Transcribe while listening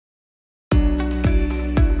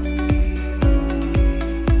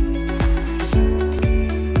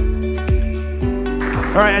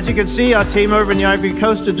All right, as you can see, our team over in the Ivory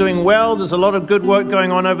Coast are doing well. There's a lot of good work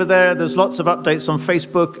going on over there. There's lots of updates on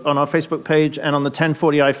Facebook, on our Facebook page, and on the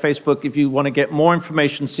 1040i Facebook if you want to get more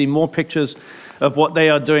information, see more pictures of what they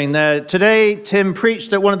are doing there. Today, Tim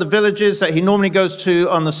preached at one of the villages that he normally goes to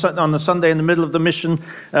on the Sunday in the middle of the mission,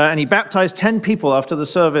 and he baptized 10 people after the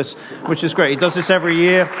service, which is great. He does this every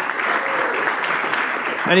year.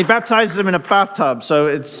 And he baptizes them in a bathtub,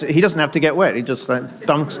 so he doesn't have to get wet. He just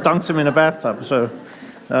dunks them in a bathtub. So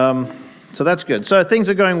that's good. So things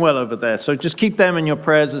are going well over there. So just keep them in your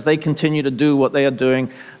prayers as they continue to do what they are doing,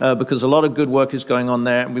 because a lot of good work is going on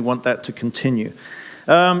there, and we want that to continue.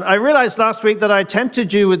 I realized last week that I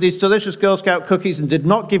tempted you with these delicious Girl Scout cookies and did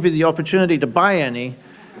not give you the opportunity to buy any.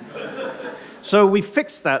 So we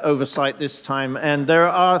fixed that oversight this time, and there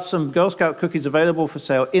are some Girl Scout cookies available for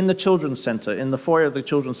sale in the Children's Center, in the foyer of the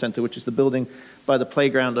Children's Center, which is the building by the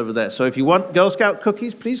playground over there. So if you want Girl Scout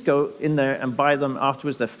cookies, please go in there and buy them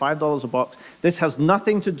afterwards. They're $5 a box. This has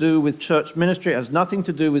nothing to do with church ministry. It has nothing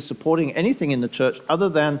to do with supporting anything in the church other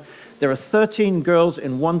than there are 13 girls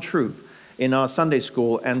in one troop in our Sunday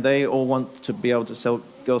school, and they all want to be able to sell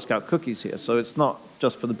Girl Scout cookies here. So it's not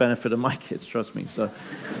just for the benefit of my kids, trust me. So,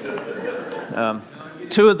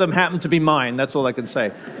 two of them happen to be mine. That's all I can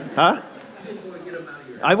say. Huh?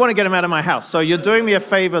 I want to get them out of my house. So you're doing me a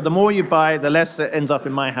favor. The more you buy, the less it ends up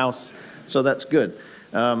in my house. So that's good.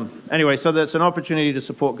 Anyway, so that's an opportunity to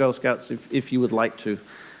support Girl Scouts if you would like to.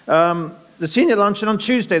 The senior luncheon on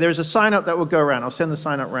Tuesday, there's a sign-up that will go around. I'll send the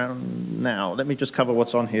sign-up round now. Let me just cover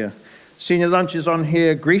what's on here. Senior lunch is on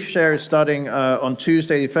here. Grief Share is starting on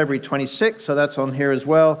Tuesday, February 26th, so that's on here as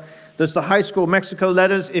well. There's the High School Mexico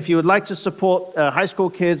letters. If you would like to support high school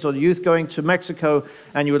kids or youth going to Mexico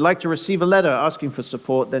and you would like to receive a letter asking for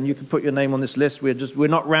support, then you can put your name on this list. We're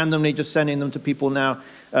not randomly just sending them to people now.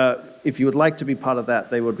 If you would like to be part of that,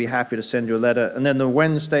 they would be happy to send you a letter. And then the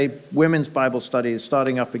Wednesday Women's Bible Study is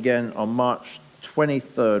starting up again on March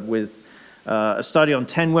 23rd with a study on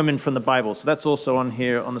 10 women from the Bible. So that's also on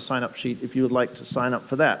here on the sign-up sheet if you would like to sign up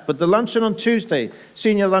for that. But the luncheon on Tuesday,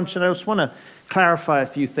 senior luncheon, I just want to clarify a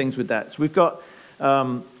few things with that. So we've got,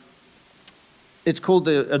 it's called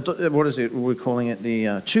the, what is it, we're calling it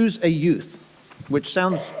the Choose a Youth, which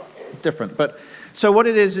sounds different. But so what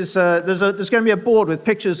it is there's going to be a board with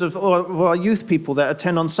pictures of our youth people that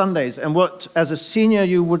attend on Sundays. And what, as a senior,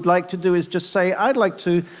 you would like to do is just say, I'd like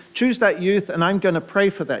to choose that youth, and I'm going to pray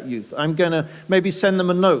for that youth. I'm going to maybe send them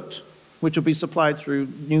a note, which will be supplied through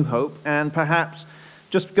New Hope, and perhaps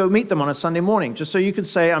just go meet them on a Sunday morning, just so you can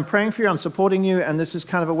say, I'm praying for you, I'm supporting you, and this is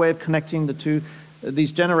kind of a way of connecting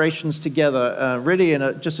these generations together, really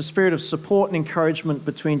in just a spirit of support and encouragement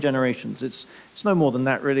between generations. It's no more than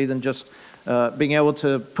that, really, than just being able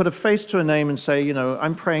to put a face to a name and say, you know,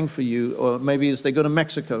 I'm praying for you. Or maybe as they go to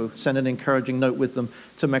Mexico, send an encouraging note with them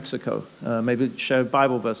to Mexico. Maybe share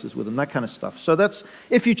Bible verses with them, that kind of stuff. So that's,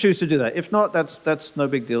 if you choose to do that. If not, that's no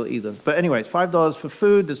big deal either. But anyways, $5 for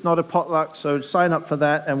food. There's not a potluck, so sign up for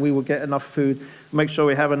that, and we will get enough food. Make sure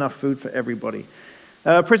we have enough food for everybody.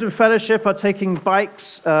 Prison Fellowship are taking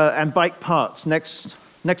bikes and bike parts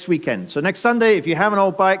next weekend. So next Sunday, if you have an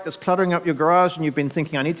old bike that's cluttering up your garage and you've been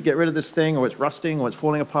thinking, I need to get rid of this thing, or it's rusting, or it's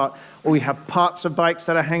falling apart, or you have parts of bikes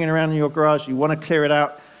that are hanging around in your garage, you want to clear it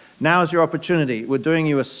out, now's your opportunity. We're doing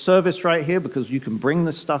you a service right here because you can bring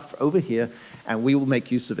this stuff over here and we will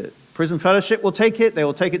make use of it. Prison Fellowship will take it. They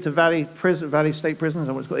will take it to Valley State Prison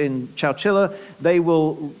in Chowchilla. They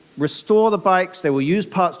will restore the bikes. They will use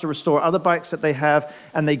parts to restore other bikes that they have,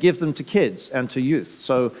 and they give them to kids and to youth.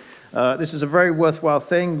 So this is a very worthwhile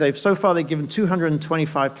thing. So far they've given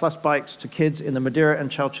 225 plus bikes to kids in the Madeira and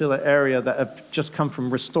Chowchilla area that have just come from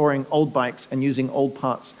restoring old bikes and using old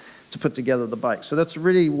parts to put together the bikes. So that's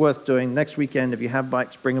really worth doing. Next weekend, if you have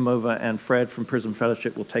bikes, bring them over, and Fred from Prison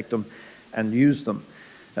Fellowship will take them and use them.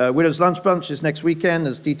 Widow's Lunch Bunch is next weekend.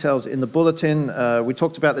 There's details in the bulletin. We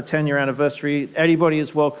talked about the 10-year anniversary. Anybody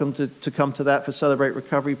is welcome to come to that for Celebrate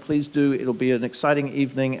Recovery. Please do. It'll be an exciting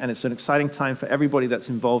evening, and it's an exciting time for everybody that's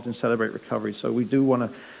involved in Celebrate Recovery. So we do want to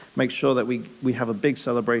make sure that we have a big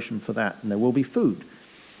celebration for that, and there will be food.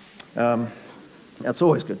 That's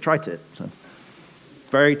always good. Try it. So,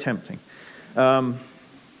 very tempting. Fawn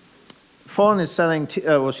is selling,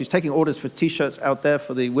 she's taking orders for T-shirts out there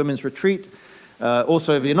for the women's retreat.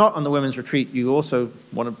 Also, if you're not on the women's retreat, you also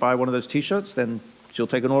want to buy one of those T-shirts, then she'll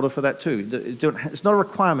take an order for that too. It's not a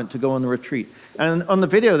requirement to go on the retreat. And on the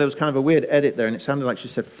video, there was kind of a weird edit there, and it sounded like she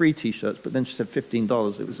said free T-shirts, but then she said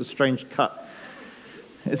 $15. It was a strange cut.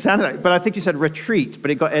 It sounded like, but I think she said retreat, but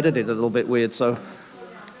it got edited a little bit weird, so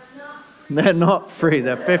they're not free.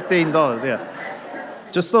 They're $15, yeah.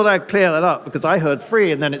 Just thought I'd clear that up because I heard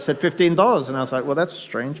free and then it said $15 and I was like, well, that's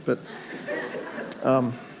strange, but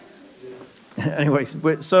anyway.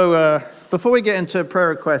 So before we get into prayer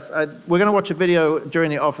requests, we're going to watch a video during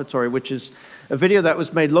the offertory, which is a video that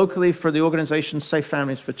was made locally for the organization Safe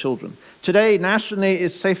Families for Children. Today, nationally,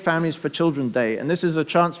 is Safe Families for Children Day, and this is a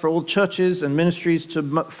chance for all churches and ministries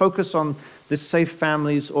to focus on this Safe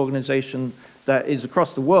Families organization that is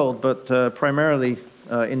across the world, but primarily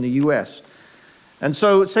in the U.S. And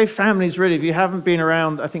so Safe Families, really, if you haven't been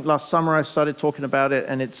around, I think last summer I started talking about it,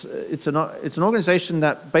 and it's an organization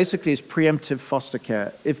that basically is preemptive foster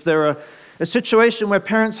care. If there are a situation where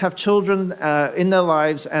parents have children in their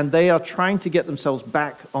lives and they are trying to get themselves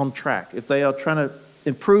back on track, if they are trying to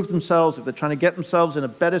improve themselves, if they're trying to get themselves in a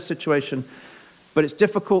better situation, but it's a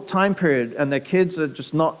difficult time period and their kids are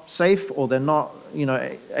just not safe or they're not,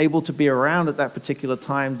 able to be around at that particular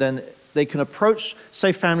time, then they can approach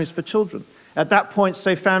Safe Families for Children. At that point,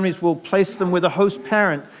 Safe Families will place them with a host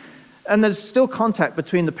parent, and there's still contact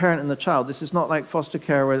between the parent and the child. This is not like foster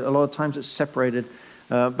care where a lot of times it's separated,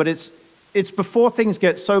 but it's before things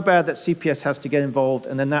get so bad that CPS has to get involved,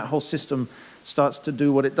 and then that whole system starts to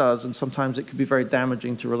do what it does, and sometimes it can be very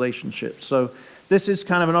damaging to relationships. So this is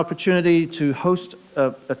kind of an opportunity to host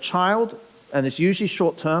a child, and it's usually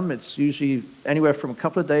short term. It's usually anywhere from a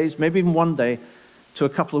couple of days, maybe even one day, to a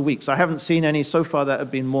couple of weeks. I haven't seen any so far that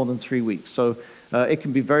have been more than 3 weeks, so it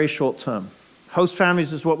can be very short term. Host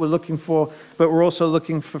families is what we're looking for, but we're also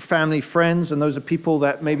looking for family friends, and those are people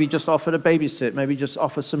that maybe just offer to babysit, maybe just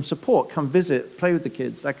offer some support, come visit, play with the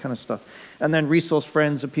kids, that kind of stuff. And then resource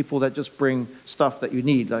friends are people that just bring stuff that you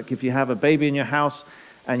need. Like if you have a baby in your house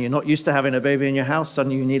and you're not used to having a baby in your house,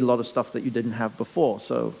 suddenly you need a lot of stuff that you didn't have before.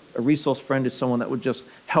 So a resource friend is someone that would just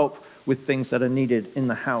help with things that are needed in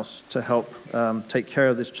the house to help take care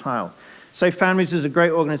of this child. Safe Families is a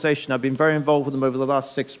great organization. I've been very involved with them over the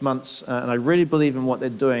last 6 months, and I really believe in what they're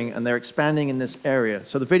doing, and they're expanding in this area.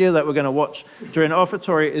 So the video that we're going to watch during the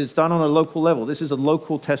offertory is done on a local level. This is a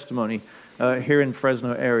local testimony here in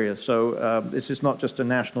Fresno area. So this is not just a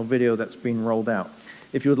national video that's been rolled out.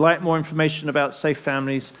 If you would like more information about Safe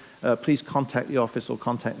Families, please contact the office or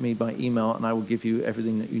contact me by email, and I will give you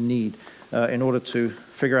everything that you need in order to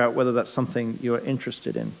figure out whether that's something you're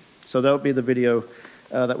interested in. So that'll be the video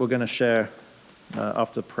that we're going to share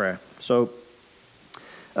after prayer. So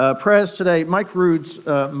prayers today. Mike Rood's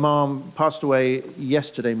mom passed away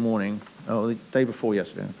yesterday morning, the day before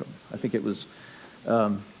yesterday. I think it was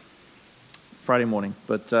Friday morning.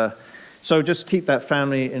 But so just keep that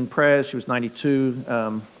family in prayer. She was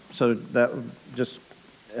 92. So that just,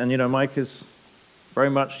 and Mike is very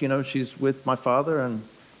much, she's with my father and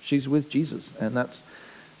she's with Jesus, and that's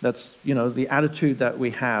the attitude that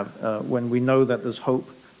we have when we know that there's hope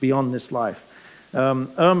beyond this life.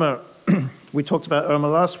 Irma, we talked about Irma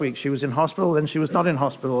last week. She was in hospital, then she was not in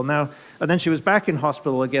hospital now, and then she was back in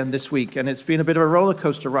hospital again this week, and it's been a bit of a roller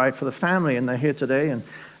coaster ride for the family, and they're here today, and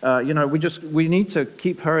we need to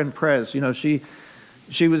keep her in prayers.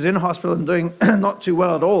 She was in hospital and doing not too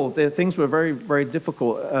well at all. Things were very, very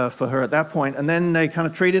difficult for her at that point. And then they kind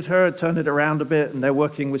of treated her, turned it around a bit, and they're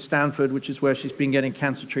working with Stanford, which is where she's been getting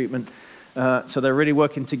cancer treatment. So they're really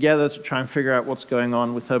working together to try and figure out what's going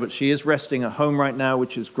on with her. But she is resting at home right now,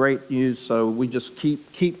 which is great news. So we just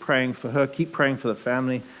keep praying for her, keep praying for the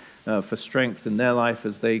family, for strength in their life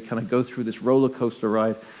as they kind of go through this roller coaster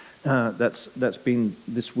ride that's been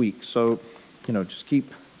this week. So, just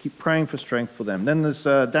keep praying for strength for them. Then there's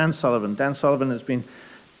Dan Sullivan. Dan Sullivan has been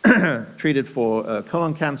treated for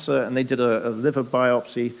colon cancer, and they did a liver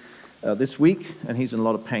biopsy this week, and he's in a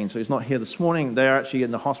lot of pain. So he's not here this morning. They're actually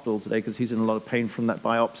in the hospital today because he's in a lot of pain from that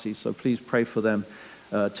biopsy. So please pray for them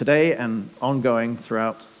today and ongoing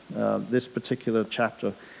throughout this particular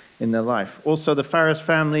chapter in their life. Also, the Farris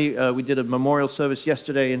family, we did a memorial service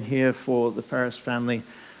yesterday in here for the Farris family.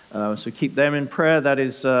 So keep them in prayer. That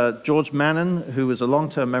is George Mannon, who was a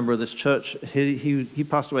long-term member of this church. He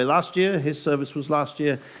passed away last year. His service was last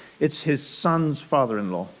year. It's his son's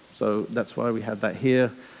father-in-law. So that's why we had that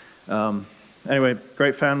here. Anyway,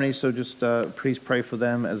 great family. So just please pray for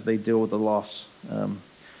them as they deal with the loss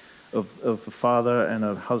of a father and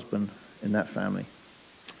a husband in that family.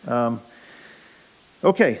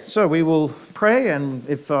 Okay, so we will pray, and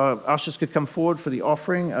if ushers could come forward for the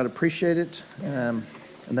offering, I'd appreciate it.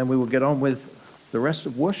 And then we will get on with the rest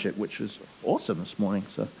of worship, which was awesome this morning.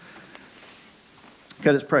 So,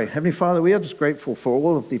 okay, let's pray. Heavenly Father, we are just grateful for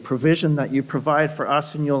all of the provision that you provide for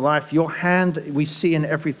us in your life. Your hand we see in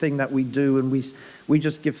everything that we do, and we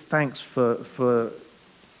just give thanks for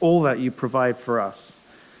all that you provide for us.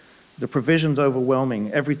 The provision's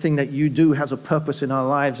overwhelming. Everything that you do has a purpose in our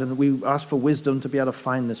lives, and we ask for wisdom to be able to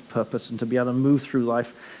find this purpose and to be able to move through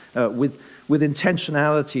life with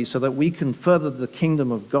intentionality so that we can further the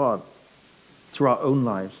kingdom of God through our own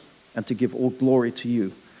lives and to give all glory to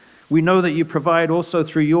you. We know that you provide also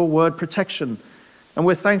through your word protection, and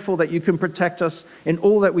we're thankful that you can protect us in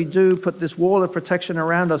all that we do, put this wall of protection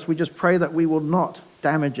around us. We just pray that we will not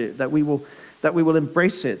damage it, that we will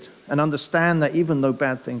embrace it and understand that even though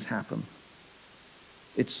bad things happen,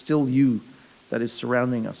 it's still you that is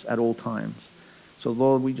surrounding us at all times. So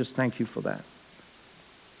Lord, we just thank you for that.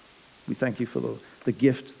 We thank you for the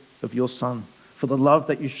gift of your Son, for the love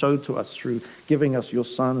that you showed to us through giving us your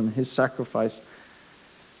Son and his sacrifice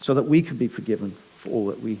so that we could be forgiven for all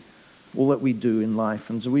that we do in life.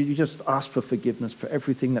 And so we just ask for forgiveness for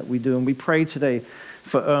everything that we do. And we pray today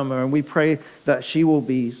for Irma, and we pray that she will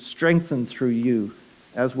be strengthened through you,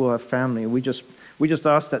 as will her family. And we just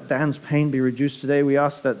ask that Dan's pain be reduced today. We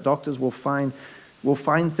ask that doctors will find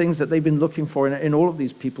things that they've been looking for in all of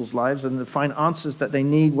these people's lives, and find answers that they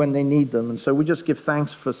need when they need them. And so we just give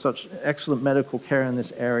thanks for such excellent medical care in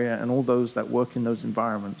this area and all those that work in those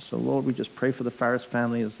environments. So Lord, we just pray for the Farris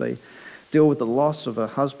family as they deal with the loss of a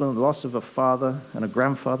husband, the loss of a father and a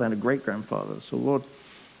grandfather and a great-grandfather. So Lord,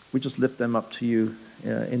 we just lift them up to you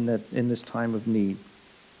in this time of need.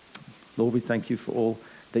 Lord, we thank you for all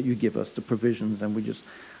that you give us, the provisions, and we just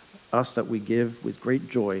ask that we give with great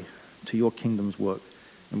joy to your kingdom's work.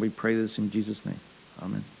 And we pray this in Jesus' name.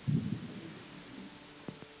 Amen.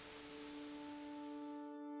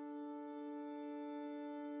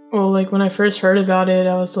 Well, like when I first heard about it,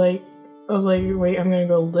 I was like, wait, I'm gonna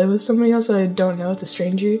go live with somebody else that I don't know, it's a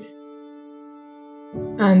stranger.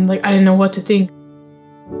 And like I didn't know what to think.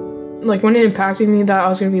 Like when it impacted me that I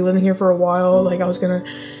was gonna be living here for a while, like I was gonna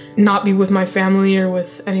not be with my family or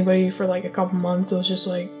with anybody for like a couple months, it was just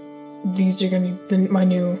like, these are gonna be my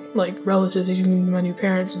new like relatives, these are gonna be my new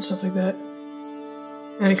parents and stuff like that.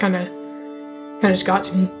 And it kind of just got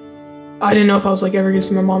to me. I didn't know if I was like ever gonna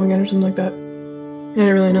see my mom again or something like that. I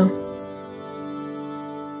didn't really know.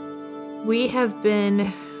 We have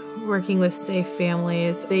been working with Safe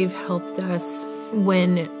Families. They've helped us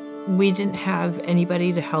when we didn't have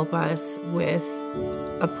anybody to help us with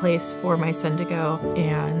a place for my son to go,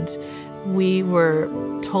 and we were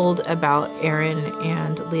told about Aaron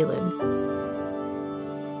and Leland.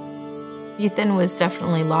 Ethan was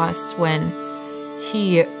definitely lost when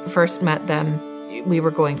he first met them. We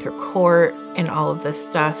were going through court and all of this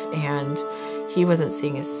stuff, and he wasn't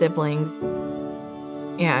seeing his siblings.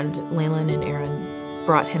 And Leland and Aaron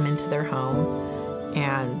brought him into their home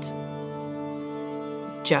and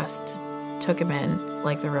just took him in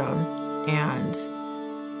like their own and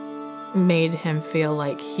made him feel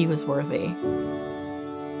like he was worthy.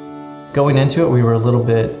 Going into it, we were a little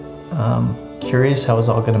bit curious how it was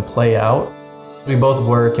all going to play out. We both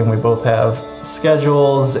work and we both have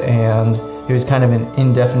schedules, and it was kind of an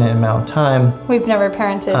indefinite amount of time. We've never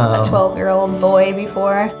parented a 12-year-old boy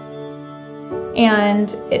before,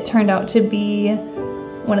 and it turned out to be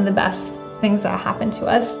one of the best things that happened to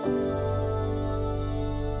us.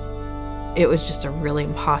 It was just a really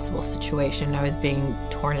impossible situation. I was being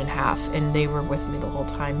torn in half, and they were with me the whole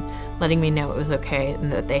time, letting me know it was okay and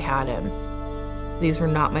that they had him. These were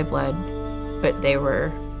not my blood, but they were,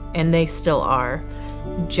 and they still are,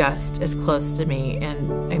 just as close to me.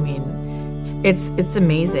 And I mean, it's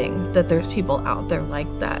amazing that there's people out there like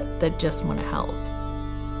that just want to help.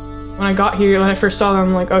 When I got here, when I first saw them,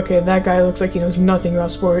 I'm like, okay, that guy looks like he knows nothing about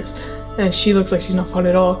sports, and she looks like she's not fun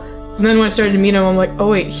at all. And then when I started to meet him, I'm like, oh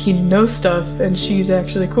wait, he knows stuff, and she's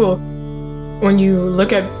actually cool. When you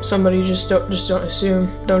look at somebody, you just don't assume,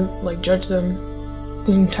 don't like judge them.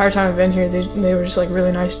 The entire time I've been here, they were just like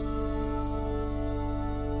really nice.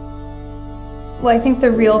 Well, I think the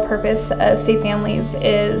real purpose of Safe Families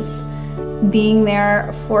is being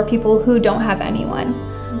there for people who don't have anyone.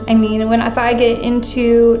 I mean, if I get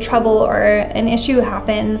into trouble or an issue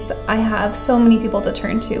happens, I have so many people to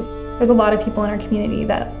turn to. There's a lot of people in our community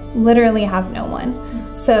that literally have no one.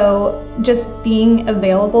 So just being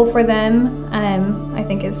available for them, I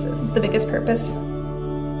think is the biggest purpose.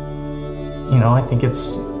 You know, I think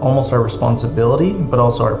it's almost our responsibility, but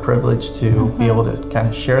also our privilege to be able to kind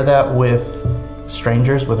of share that with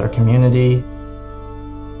strangers, with our community.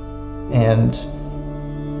 And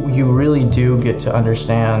you really do get to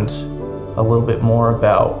understand a little bit more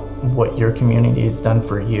about what your community has done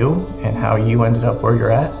for you and how you ended up where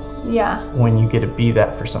you're at. Yeah. When you get to be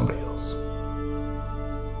that for somebody else.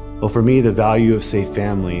 Well, for me, the value of Safe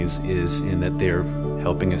Families is in that they're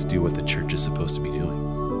helping us do what the church is supposed to be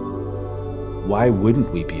doing. Why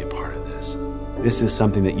wouldn't we be a part of this? This is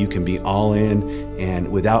something that you can be all in and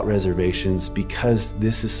without reservations, because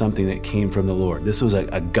this is something that came from the Lord. This was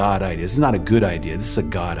a God idea. This is not a good idea. This is a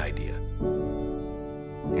God idea.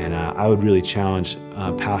 And I would really challenge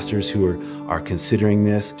pastors who are considering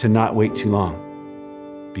this to not wait too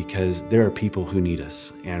long, because there are people who need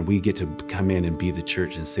us, and we get to come in and be the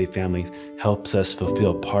church, and Safe Family helps us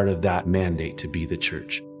fulfill part of that mandate to be the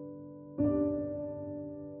church.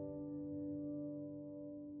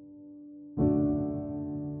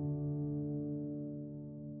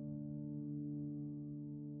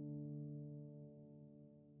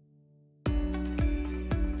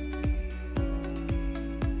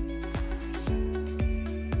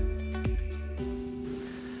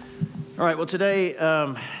 All right, well, today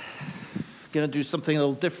I'm going to do something a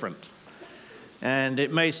little different. And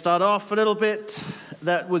it may start off a little bit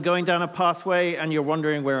that we're going down a pathway and you're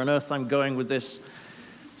wondering where on earth I'm going with this.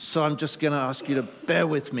 So I'm just going to ask you to bear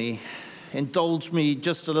with me, indulge me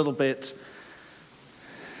just a little bit.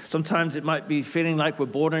 Sometimes it might be feeling like we're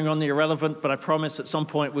bordering on the irrelevant, but I promise at some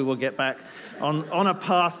point we will get back on a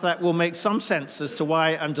path that will make some sense as to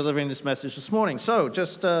why I'm delivering this message this morning. So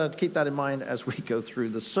just keep that in mind as we go through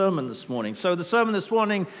the sermon this morning. So the sermon this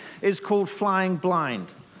morning is called Flying Blind.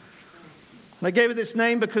 And I gave it this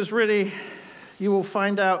name because really you will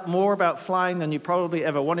find out more about flying than you probably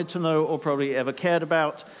ever wanted to know or probably ever cared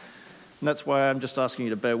about. And that's why I'm just asking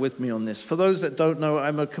you to bear with me on this. For those that don't know,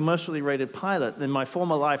 I'm a commercially rated pilot. In my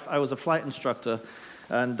former life, I was a flight instructor.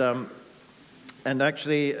 And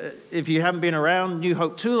actually, if you haven't been around New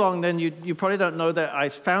Hope too long, then you probably don't know that I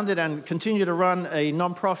founded and continue to run a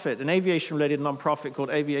nonprofit, an aviation-related nonprofit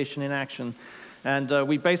called Aviation in Action. And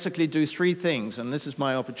we basically do three things. And this is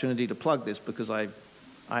my opportunity to plug this because I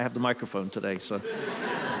have the microphone today. So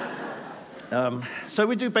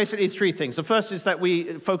we do basically three things. The first is that we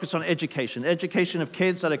focus on education of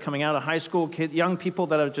kids that are coming out of high school, young people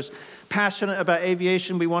that are just passionate about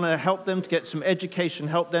aviation. We want to help them to get some education,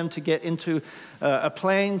 help them to get into a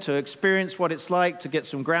plane, to experience what it's like, to get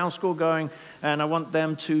some ground school going. And I want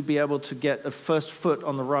them to be able to get a first foot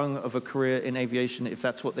on the rung of a career in aviation if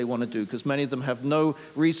that's what they want to do, because many of them have no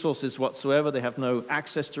resources whatsoever. They have no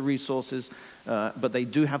access to resources. But they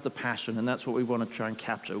do have the passion, and that's what we want to try and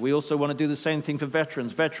capture. We also want to do the same thing for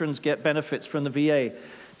veterans. Veterans get benefits from the VA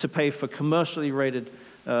to pay for commercially rated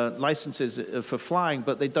licenses for flying,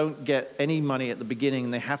 but they don't get any money at the beginning,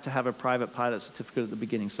 and they have to have a private pilot certificate at the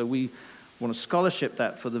beginning. So we want to scholarship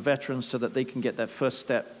that for the veterans so that they can get that first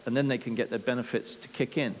step, and then they can get their benefits to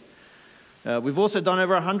kick in. We've also done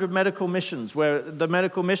over 100 medical missions, where the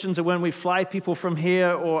medical missions are when we fly people from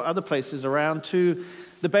here or other places around to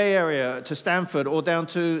the Bay Area, to Stanford, or down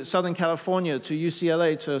to Southern California, to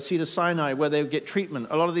UCLA, to Cedars-Sinai, where they get treatment.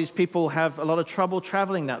 A lot of these people have a lot of trouble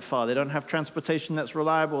traveling that far. They don't have transportation that's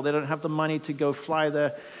reliable. They don't have the money to go fly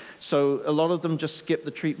there. So a lot of them just skip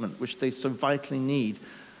the treatment, which they so vitally need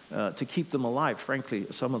to keep them alive, frankly,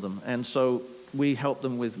 some of them. And so we help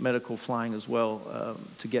them with medical flying as well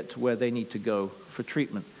to get to where they need to go for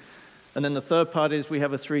treatment. And then the third part is we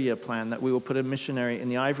have a 3-year plan that we will put a missionary in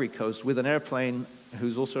the Ivory Coast with an airplane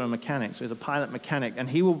who's also a mechanic, so he's a pilot mechanic, and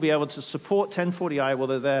he will be able to support 1040i while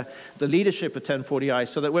they're there, the leadership of 1040i,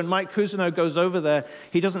 so that when Mike Cousineau goes over there,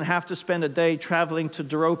 he doesn't have to spend a day traveling to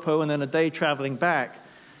Doropo and then a day traveling back.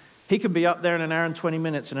 He can be up there in an hour and 20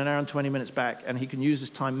 minutes and an hour and 20 minutes back, and he can use his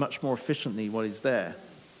time much more efficiently while he's there.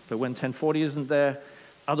 But when 1040 isn't there,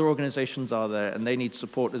 other organizations are there, and they need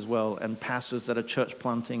support as well, and pastors that are church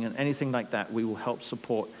planting and anything like that, we will help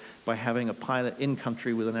support by having a pilot in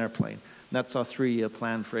country with an airplane. That's our 3-year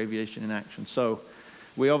plan for Aviation in Action. So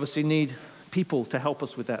we obviously need people to help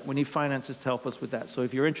us with that. We need finances to help us with that. So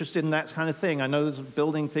if you're interested in that kind of thing, I know there's a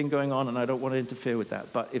building thing going on and I don't want to interfere with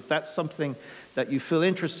that. But if that's something that you feel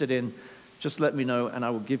interested in, just let me know and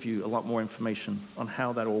I will give you a lot more information on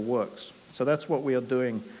how that all works. So that's what we are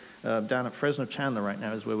doing down at Fresno Chandler right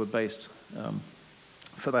now, is where we're based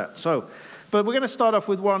for that. But we're going to start off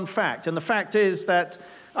with one fact. And the fact is that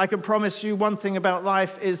I can promise you one thing about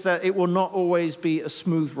life is that it will not always be a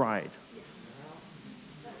smooth ride.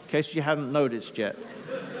 In case you haven't noticed yet.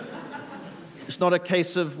 It's not a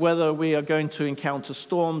case of whether we are going to encounter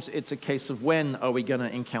storms. It's a case of when are we going to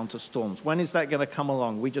encounter storms. When is that going to come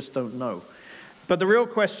along? We just don't know. But the real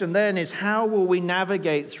question then is, how will we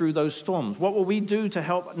navigate through those storms? What will we do to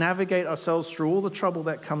help navigate ourselves through all the trouble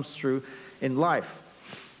that comes through in life?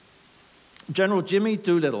 General Jimmy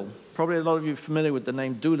Doolittle, probably a lot of you are familiar with the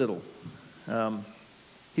name Doolittle.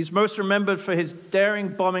 He's most remembered for his daring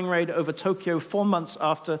bombing raid over Tokyo 4 months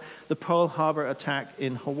after the Pearl Harbor attack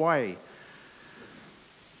in Hawaii.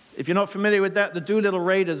 If you're not familiar with that, the Doolittle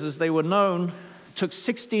Raiders, as they were known, took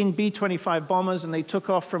 16 B-25 bombers, and they took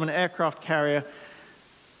off from an aircraft carrier.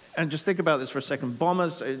 And just think about this for a second.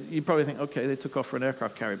 Bombers, you probably think, okay, they took off for an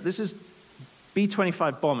aircraft carrier. This is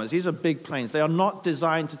B-25 bombers. These are big planes. They are not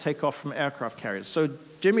designed to take off from aircraft carriers. So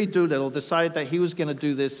Jimmy Doolittle decided that he was going to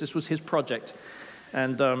do this. This was his project.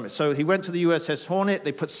 And so he went to the USS Hornet.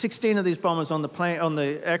 They put 16 of these bombers on the plane, on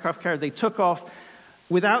the aircraft carrier. They took off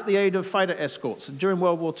without the aid of fighter escorts. During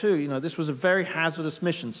World War II, this was a very hazardous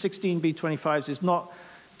mission. 16 B-25s is not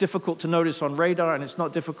difficult to notice on radar, and it's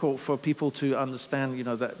not difficult for people to understand,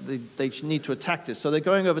 that they need to attack this. So they're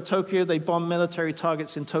going over Tokyo. They bomb military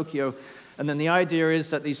targets in Tokyo. And then the idea is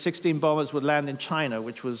that these 16 bombers would land in China,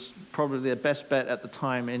 which was probably their best bet at the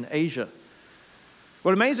time in Asia.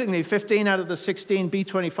 Well, amazingly, 15 out of the 16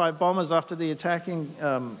 B-25 bombers after the attack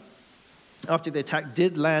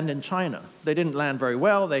did land in China. They didn't land very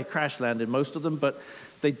well. They crash landed, most of them, but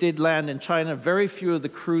they did land in China. Very few of the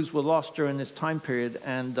crews were lost during this time period,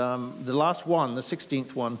 and the last one, the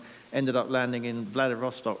 16th one, ended up landing in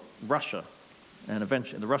Vladivostok, Russia. And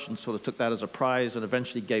eventually, the Russians sort of took that as a prize and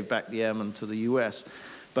eventually gave back the airmen to the US.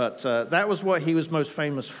 But that was what he was most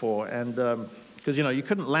famous for. And because, you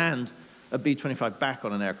couldn't land a B-25 back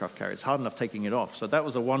on an aircraft carrier. It's hard enough taking it off. So that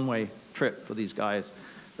was a one-way trip for these guys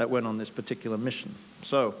that went on this particular mission.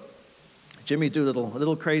 So Jimmy Doolittle, a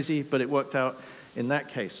little crazy, but it worked out in that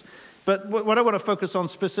case. But what I want to focus on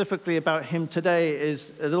specifically about him today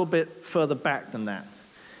is a little bit further back than that.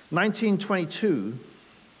 1922,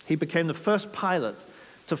 he became the first pilot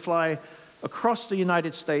to fly across the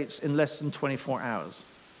United States in less than 24 hours.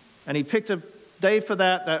 And he picked a day for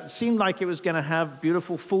that seemed like it was going to have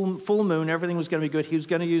beautiful full moon. Everything was going to be good. He was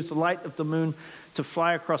going to use the light of the moon to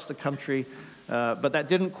fly across the country, but that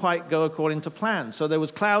didn't quite go according to plan. So there was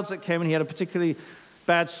clouds that came, and he had a particularly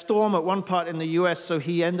bad storm at one part in the U.S., so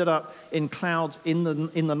he ended up in clouds in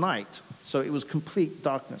the night. So it was complete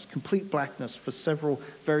darkness, complete blackness for several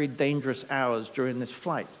very dangerous hours during this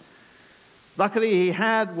flight. Luckily, he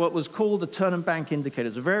had what was called the turn and bank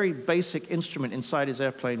indicators, a very basic instrument inside his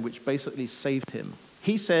airplane which basically saved him.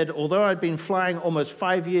 He said, although I'd been flying almost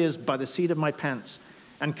 5 years by the seat of my pants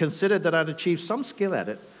and considered that I'd achieved some skill at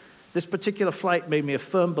it, this particular flight made me a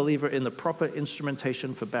firm believer in the proper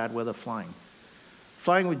instrumentation for bad weather flying.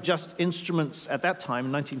 Flying with just instruments at that time,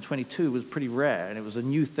 in 1922, was pretty rare, and it was a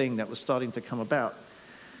new thing that was starting to come about.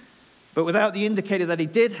 But without the indicator that he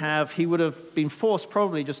did have, he would have been forced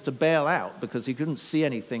probably just to bail out because he couldn't see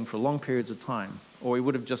anything for long periods of time. Or he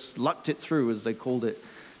would have just lucked it through, as they called it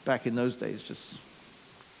back in those days. Just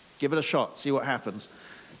give it a shot, see what happens.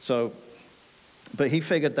 But he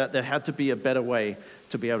figured that there had to be a better way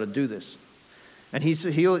to be able to do this. And he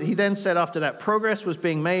then said after that, progress was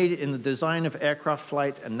being made in the design of aircraft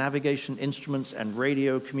flight and navigation instruments and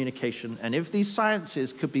radio communication. And if these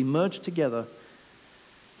sciences could be merged together,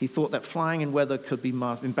 he thought that flying in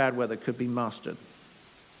bad weather could be mastered.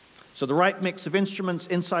 So the right mix of instruments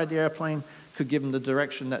inside the airplane could give him the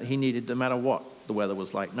direction that he needed no matter what the weather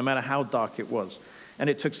was like, no matter how dark it was. And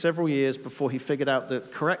it took several years before he figured out the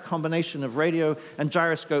correct combination of radio and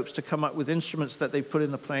gyroscopes to come up with instruments that they put in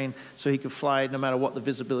the plane so he could fly no matter what the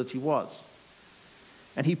visibility was.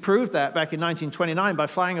 And he proved that back in 1929 by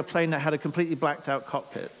flying a plane that had a completely blacked out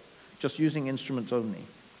cockpit, just using instruments only.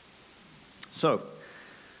 So,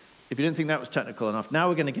 if you didn't think that was technical enough, now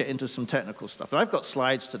we're going to get into some technical stuff. And I've got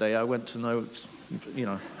slides today. I went to no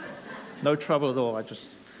trouble at all.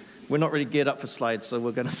 We're not really geared up for slides, so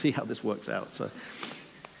we're going to see how this works out.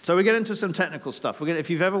 So we get into some technical stuff. If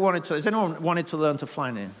you've ever has anyone wanted to learn to fly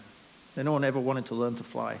now? Anyone ever wanted to learn to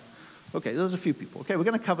fly? Okay, there's a few people. Okay, we're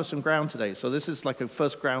going to cover some ground today. So this is like a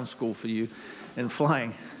first ground school for you in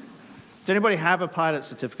flying. Does anybody have a pilot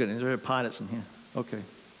certificate? Is there pilots in here? Okay.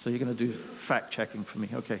 So you're going to do fact checking for me.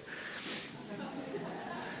 Okay.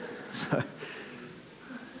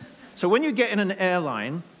 So when you get in an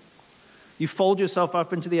airline, you fold yourself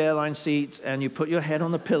up into the airline seat and you put your head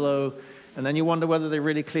on the pillow, and then you wonder whether they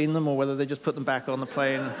really clean them or whether they just put them back on the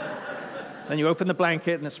plane. Then you open the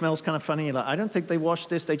blanket and it smells kind of funny. You're like, I don't think they washed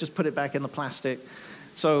this. They just put it back in the plastic.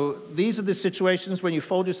 So these are the situations when you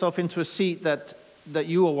fold yourself into a seat that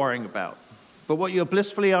you are worrying about. But what you're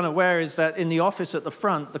blissfully unaware is that in the office at the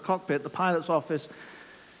front, the cockpit, the pilot's office,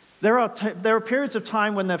 there are periods of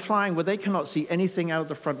time when they're flying where they cannot see anything out of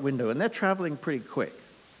the front window, and they're traveling pretty quick.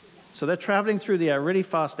 So they're traveling through the air really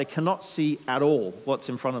fast. They cannot see at all what's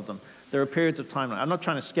in front of them. There are periods of time. I'm not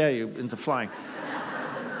trying to scare you into flying.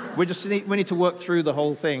 We need to work through the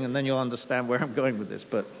whole thing, and then you'll understand where I'm going with this.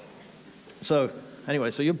 But so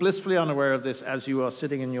you're blissfully unaware of this as you are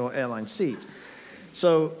sitting in your airline seat.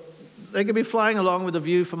 So they could be flying along with a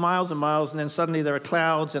view for miles and miles, and then suddenly there are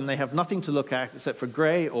clouds, and they have nothing to look at except for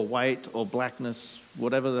gray or white or blackness,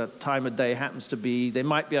 whatever the time of day happens to be. They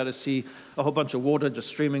might be able to see a whole bunch of water just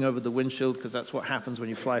streaming over the windshield, because that's what happens when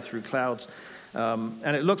you fly through clouds.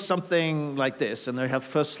 And it looks something like this, and they have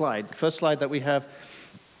first slide. The first slide that we have,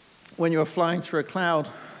 when you're flying through a cloud,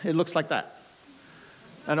 it looks like that.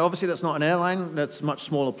 And obviously that's not an airline, that's a much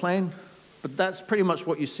smaller plane, but that's pretty much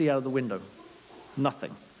what you see out of the window.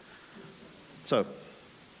 Nothing. So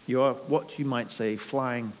you are what you might say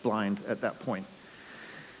flying blind at that point.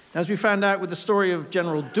 As we found out with the story of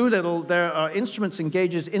General Doolittle, there are instruments and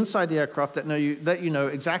gauges inside the aircraft that you know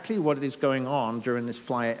exactly what is going on during this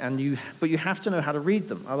flight, but you have to know how to read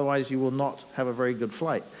them, otherwise you will not have a very good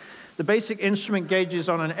flight. The basic instrument gauges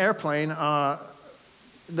on an airplane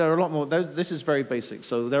there are a lot more. This is very basic,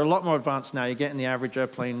 so they're a lot more advanced now. You get in the average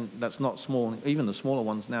airplane that's not small, even the smaller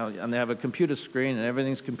ones now, and they have a computer screen, and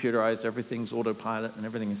everything's computerized, everything's autopilot,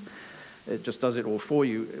 and it just does it all for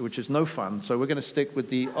you, which is no fun. So we're going to stick with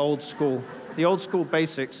the old school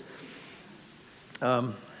basics.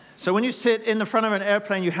 So when you sit in the front of an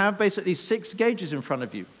airplane, you have basically 6 gauges in front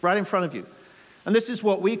of you, right in front of you. And this is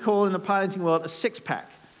what we call in the piloting world a 6-pack.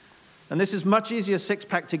 And this is much easier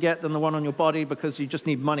 6-pack to get than the one on your body, because you just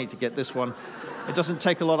need money to get this one. It doesn't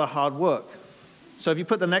take a lot of hard work. So if you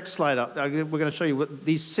put the next slide up, we're going to show you what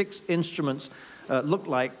these 6 instruments look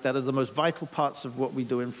like that are the most vital parts of what we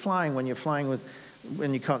do in flying when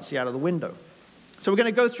you can't see out of the window. So we're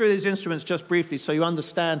going to go through these instruments just briefly so you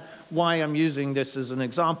understand why I'm using this as an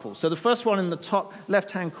example. So the first one in the top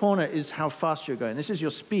left-hand corner is how fast you're going. This is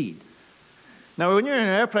your speed. Now, when you're in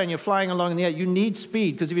an airplane, you're flying along in the air, you need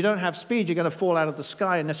speed, because if you don't have speed, you're going to fall out of the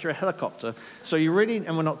sky unless you're a helicopter. So you really,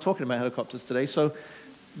 and we're not talking about helicopters today, so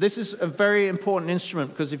this is a very important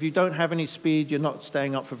instrument, because if you don't have any speed, you're not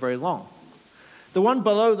staying up for very long. The one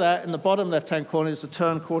below that, in the bottom left-hand corner, is the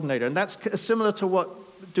turn coordinator, and that's similar to what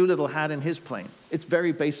Doolittle had in his plane. It's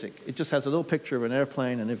very basic. It just has a little picture of an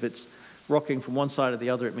airplane, and if it's rocking from one side or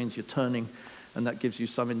the other, it means you're turning, and that gives you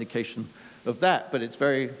some indication of that, but it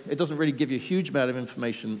doesn't really give you a huge amount of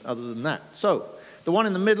information other than that. So the one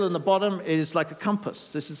in the middle and the bottom is like a compass.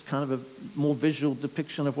 This is kind of a more visual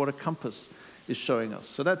depiction of what a compass is showing us.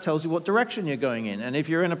 So that tells you what direction you're going in. And if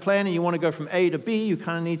you're in a plane and you want to go from A to B, you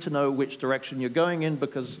kind of need to know which direction you're going in,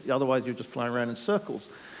 because otherwise you're just flying around in circles.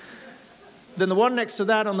 Then the one next to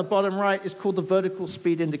that on the bottom right is called the vertical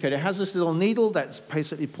speed indicator. It has this little needle that's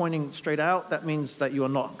basically pointing straight out. That means that you are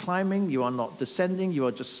not climbing, you are not descending, you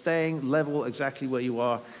are just staying level exactly where you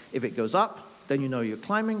are. If it goes up, then you know you're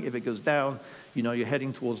climbing. If it goes down, you know you're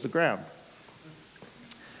heading towards the ground.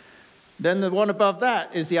 Then the one above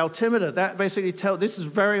that is the altimeter. That basically this is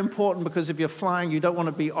very important, because if you're flying, you don't want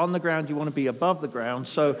to be on the ground, you want to be above the ground.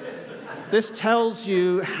 So this tells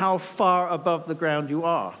you how far above the ground you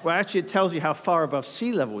are. Well, actually, it tells you how far above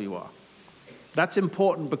sea level you are. That's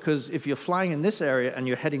important, because if you're flying in this area and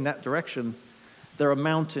you're heading that direction, there are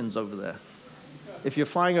mountains over there. If you're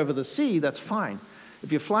flying over the sea, that's fine.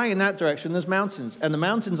 If you're flying in that direction, there's mountains, and the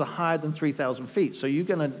mountains are higher than 3,000 feet. So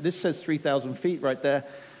this says 3,000 feet right there.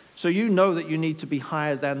 So you know that you need to be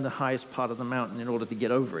higher than the highest part of the mountain in order to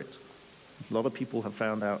get over it. A lot of people have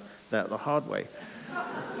found out that the hard way.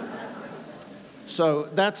 So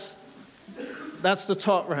that's the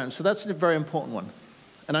top round. So that's a very important one.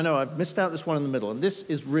 And I know I've missed out this one in the middle, and this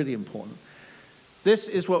is really important. This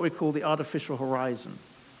is what we call the artificial horizon.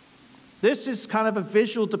 This is kind of a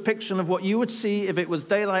visual depiction of what you would see if it was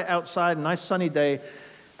daylight outside, a nice sunny day,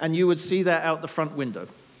 and you would see that out the front window.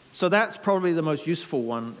 So that's probably the most useful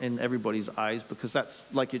one in everybody's eyes, because that's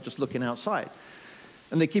like you're just looking outside.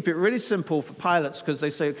 And they keep it really simple for pilots, because they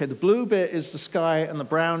say, okay, the blue bit is the sky and the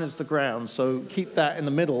brown is the ground, so keep that in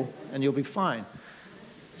the middle and you'll be fine.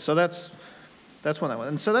 So that's one that one.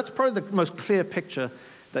 And so that's probably the most clear picture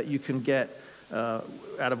that you can get out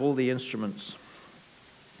of all the instruments.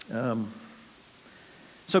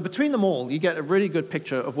 So between them all, you get a really good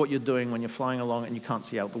picture of what you're doing when you're flying along and you can't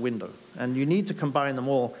see out the window. And you need to combine them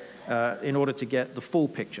all in order to get the full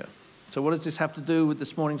picture. So what does this have to do with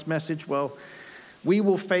this morning's message? Well, we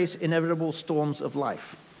will face inevitable storms of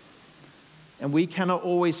life. And we cannot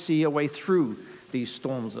always see a way through these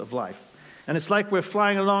storms of life. And it's like we're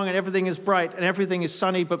flying along and everything is bright and everything is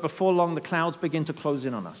sunny, but before long the clouds begin to close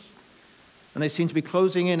in on us. And they seem to be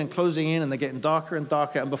closing in, and they're getting darker and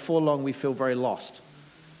darker, and before long we feel very lost.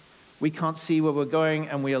 We can't see where we're going,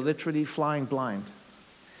 and we are literally flying blind.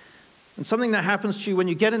 And something that happens to you when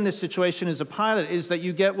you get in this situation as a pilot is that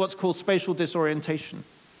you get what's called spatial disorientation.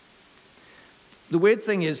 The weird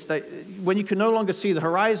thing is that when you can no longer see the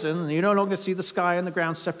horizon, and you no longer see the sky and the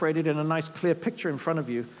ground separated in a nice clear picture in front of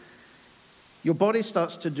you, your body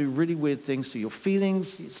starts to do really weird things to your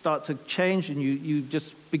feelings. You start to change, and you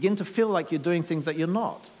just begin to feel like you're doing things that you're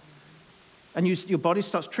not. And your body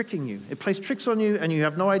starts tricking you. It plays tricks on you, and you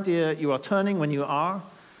have no idea you are turning when you are.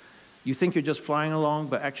 You think you're just flying along,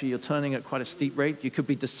 but actually you're turning at quite a steep rate. You could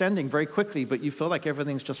be descending very quickly, but you feel like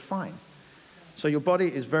everything's just fine. So your body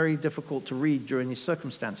is very difficult to read during these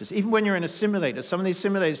circumstances. Even when you're in a simulator, some of these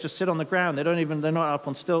simulators just sit on the ground. They're not up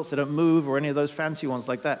on stilts, they don't move, or any of those fancy ones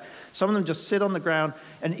like that. Some of them just sit on the ground,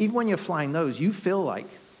 and even when you're flying those, you feel like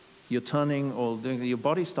you're turning or doing, your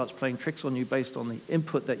body starts playing tricks on you based on the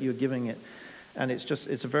input that you're giving it. And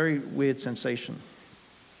it's a very weird sensation.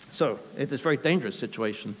 So it's a very dangerous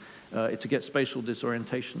situation to get spatial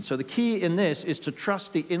disorientation. So the key in this is to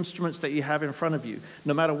trust the instruments that you have in front of you,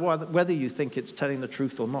 no matter whether you think it's telling the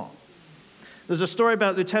truth or not. There's a story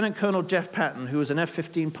about Lieutenant Colonel Jeff Patton, who was an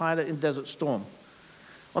F-15 pilot in Desert Storm.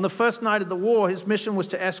 On the first night of the war, his mission was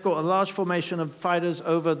to escort a large formation of fighters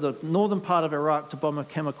over the northern part of Iraq to bomb a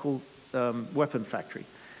chemical weapon factory.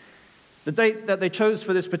 The date that they chose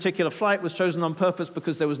for this particular flight was chosen on purpose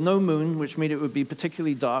because there was no moon, which meant it would be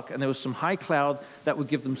particularly dark, and there was some high cloud that would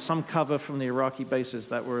give them some cover from the Iraqi bases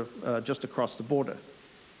that were just across the border.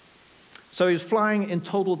 So he was flying in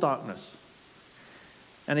total darkness,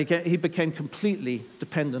 and he became completely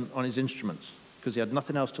dependent on his instruments because he had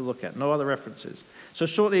nothing else to look at, no other references. So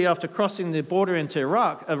shortly after crossing the border into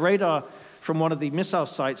Iraq, a radar from one of the missile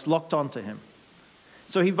sites locked onto him.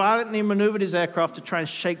 So he violently maneuvered his aircraft to try and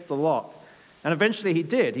shake the lock. And eventually he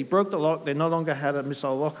did. He broke the lock. They no longer had a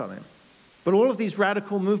missile lock on him. But all of these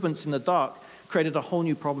radical movements in the dark created a whole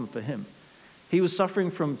new problem for him. He was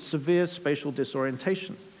suffering from severe spatial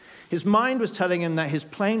disorientation. His mind was telling him that his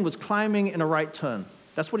plane was climbing in a right turn.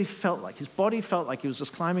 That's what he felt like. His body felt like he was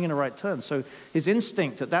just climbing in a right turn. So his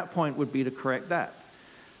instinct at that point would be to correct that.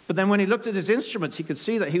 But then when he looked at his instruments, he could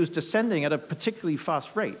see that he was descending at a particularly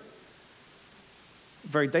fast rate.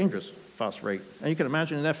 Very dangerous fast rate. And you can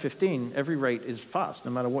imagine in F-15, every rate is fast, no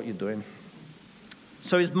matter what you're doing.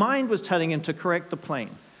 So his mind was telling him to correct the plane,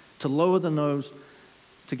 to lower the nose,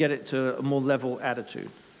 to get it to a more level attitude.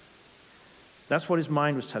 That's what his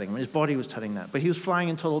mind was telling him. His body was telling that. But he was flying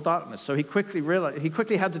in total darkness. So he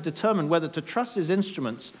quickly had to determine whether to trust his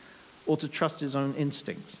instruments or to trust his own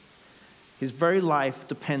instincts. His very life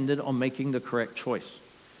depended on making the correct choice.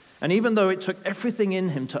 And even though it took everything in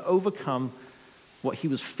him to overcome what he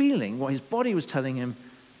was feeling, what his body was telling him,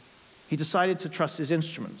 he decided to trust his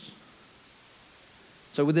instruments.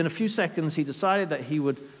 So within a few seconds, he decided that he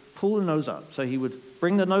would pull the nose up. So he would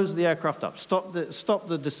bring the nose of the aircraft up, stop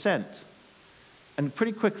the descent. And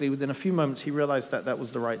pretty quickly, within a few moments, he realized that that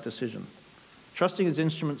was the right decision. Trusting his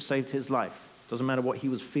instruments saved his life. Doesn't matter what he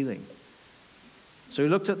was feeling. So he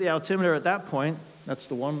looked at the altimeter at that point. That's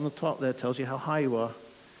the one on the top there, tells you how high you are.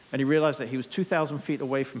 And he realized that he was 2,000 feet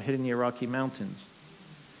away from hitting the Iraqi mountains.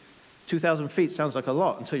 2,000 feet sounds like a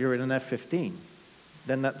lot until you're in an F-15.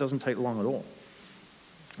 Then that doesn't take long at all.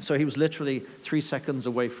 So he was literally 3 seconds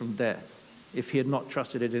away from death if he had not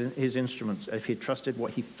trusted it in his instruments, if he had trusted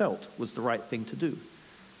what he felt was the right thing to do.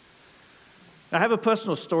 I have a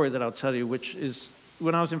personal story that I'll tell you, which is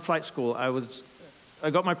when I was in flight school, I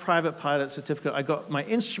got my private pilot certificate. I got my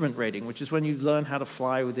instrument rating, which is when you learn how to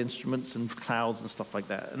fly with instruments and clouds and stuff like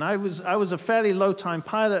that. And I was a fairly low-time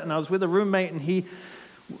pilot, and I was with a roommate, and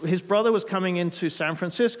his brother was coming into San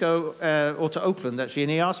Francisco, or to Oakland, actually,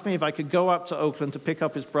 and he asked me if I could go up to Oakland to pick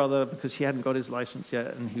up his brother because he hadn't got his license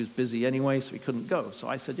yet, and he was busy anyway, so he couldn't go. So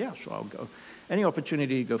I said, yeah, sure, I'll go. Any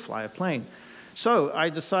opportunity to go fly a plane. So I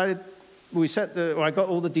decided, I got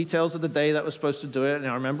all the details of the day that was supposed to do it, and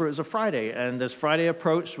I remember it was a Friday. And as Friday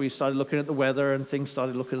approached, we started looking at the weather, and things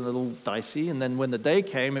started looking a little dicey. And then when the day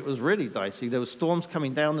came, it was really dicey. There were storms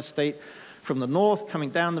coming down the state from the north,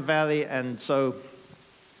 coming down the valley, and so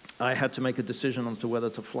I had to make a decision as to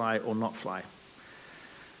whether to fly or not fly.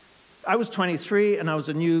 I was 23, and I was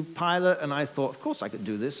a new pilot, and I thought, of course I could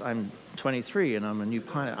do this. I'm 23, and I'm a new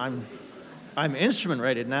pilot. I'm instrument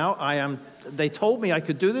rated now. They told me I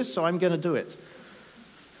could do this, so I'm going to do it.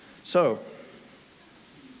 So,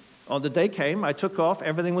 on the day came, I took off.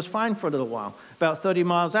 Everything was fine for a little while. About 30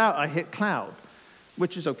 miles out, I hit cloud,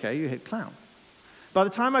 which is okay. You hit cloud. By the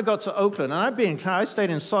time I got to Oakland, and I'd been in cloud, I stayed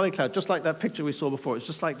in solid cloud, just like that picture we saw before. It's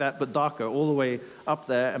just like that, but darker, all the way up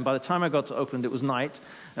there. And by the time I got to Oakland, it was night.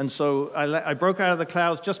 And so I broke out of the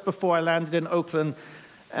clouds just before I landed in Oakland,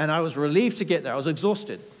 and I was relieved to get there. I was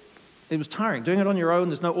exhausted. It was tiring. Doing it on your own,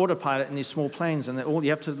 there's no autopilot in these small planes, and you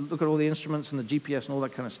have to look at all the instruments and the GPS and all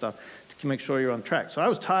that kind of stuff to make sure you're on track. So I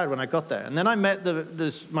was tired when I got there. And then I met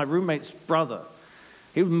my roommate's brother.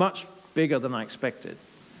 He was much bigger than I expected,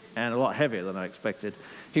 and a lot heavier than I expected.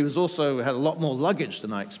 He was also had a lot more luggage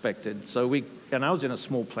than I expected. And I was in a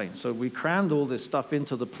small plane. So we crammed all this stuff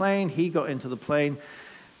into the plane. He got into the plane.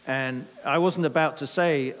 And I wasn't about to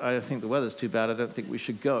say, I think the weather's too bad, I don't think we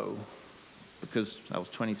should go. Because I was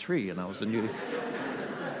 23 and I was a newly...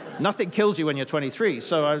 Nothing kills you when you're 23.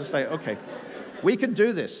 So I was like, okay, we can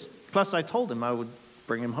do this. Plus I told him I would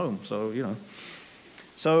bring him home. So, you know.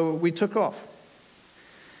 So we took off.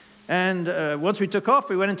 And once we took off,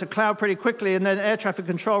 we went into cloud pretty quickly, and then air traffic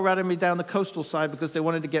control routed me down the coastal side because they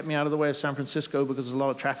wanted to get me out of the way of San Francisco because there's a lot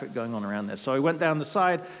of traffic going on around there. So I went down the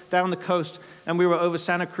side, down the coast, and we were over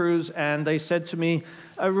Santa Cruz, and they said to me,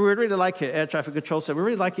 we would really like it, air traffic control said, we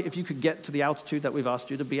really like it if you could get to the altitude that we've asked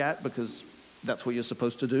you to be at because that's what you're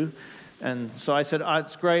supposed to do. And so I said,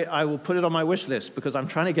 it's great, I will put it on my wish list because I'm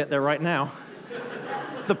trying to get there right now.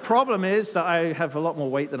 The problem is that I have a lot more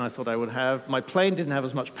weight than I thought I would have. My plane didn't have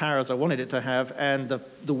as much power as I wanted it to have, and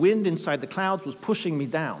the wind inside the clouds was pushing me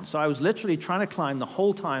down. So I was literally trying to climb the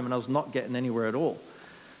whole time, and I was not getting anywhere at all,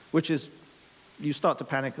 which is, you start to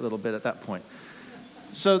panic a little bit at that point.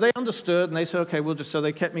 So they understood, and they said, okay, so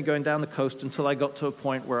they kept me going down the coast until I got to a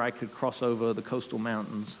point where I could cross over the coastal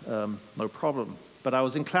mountains, no problem. But I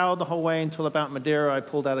was in cloud the whole way until about Madeira. I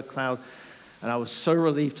pulled out of cloud. And I was so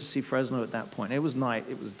relieved to see Fresno at that point. It was night,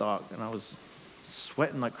 it was dark, and I was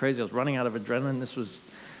sweating like crazy. I was running out of adrenaline. This was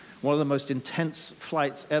one of the most intense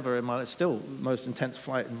flights ever still the most intense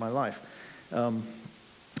flight in my life.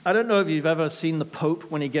 I don't know if you've ever seen the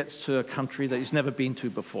Pope when he gets to a country that he's never been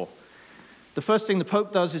to before. The first thing the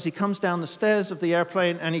Pope does is he comes down the stairs of the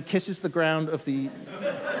airplane and he kisses the ground of the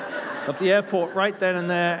airport right then and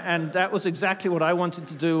there, and that was exactly what I wanted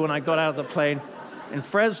to do when I got out of the plane. In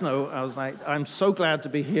Fresno, I was like, I'm so glad to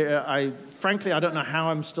be here. Frankly, I don't know how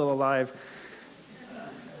I'm still alive.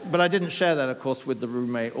 But I didn't share that, of course, with the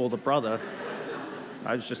roommate or the brother.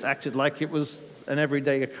 I just acted like it was an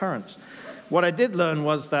everyday occurrence. What I did learn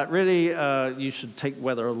was that really you should take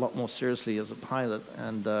weather a lot more seriously as a pilot.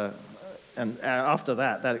 And after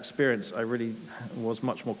that experience, I really was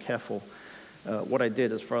much more careful what I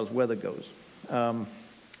did as far as weather goes.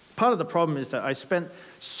 Part of the problem is that I spent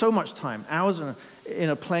so much time, hours in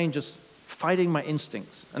a plane just fighting my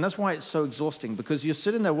instincts. And that's why it's so exhausting, because you're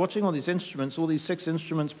sitting there watching all these instruments, all these 6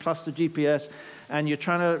 instruments plus the GPS, and you're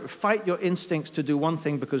trying to fight your instincts to do one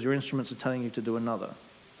thing because your instruments are telling you to do another.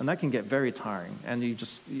 And that can get very tiring. And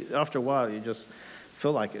after a while, you just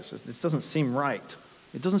feel like this doesn't seem right.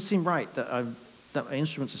 It doesn't seem right that my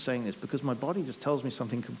instruments are saying this because my body just tells me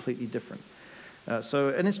something completely different.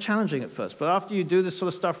 And it's challenging at first, but after you do this sort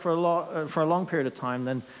of stuff for a long period of time,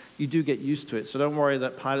 then you do get used to it. So don't worry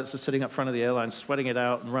that pilots are sitting up front of the airline sweating it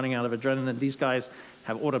out and running out of adrenaline. These guys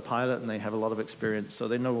have autopilot and they have a lot of experience, so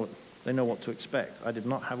they know what to expect. I did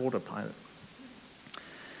not have autopilot.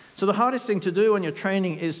 So the hardest thing to do when you're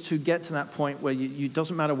training is to get to that point where it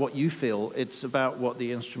doesn't matter what you feel, it's about what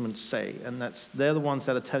the instruments say, and they're the ones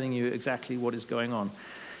that are telling you exactly what is going on.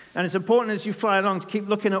 And it's important as you fly along to keep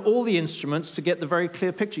looking at all the instruments to get the very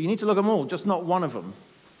clear picture. You need to look at them all, just not one of them.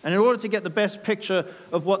 And in order to get the best picture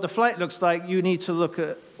of what the flight looks like, you need to look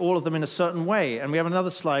at all of them in a certain way. And we have another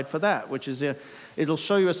slide for that, which is it'll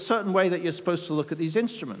show you a certain way that you're supposed to look at these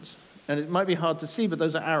instruments. And it might be hard to see, but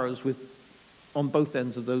those are arrows on both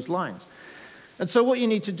ends of those lines. And so what you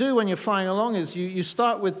need to do when you're flying along is you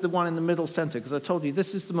start with the one in the middle center, because I told you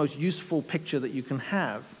this is the most useful picture that you can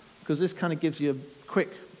have, because this kind of gives you a quick,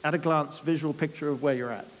 at-a-glance visual picture of where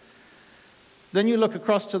you're at. Then you look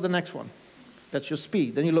across to the next one. That's your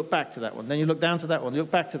speed. Then you look back to that one. Then you look down to that one. You look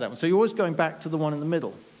back to that one. So you're always going back to the one in the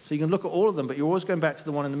middle. So you can look at all of them, but you're always going back to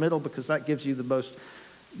the one in the middle because that gives you the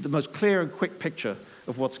most clear and quick picture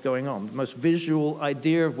of what's going on, the most visual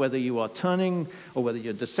idea of whether you are turning or whether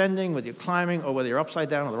you're descending, whether you're climbing, or whether you're upside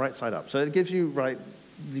down or the right side up. So it gives you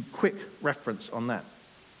the quick reference on that.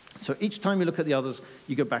 So each time you look at the others,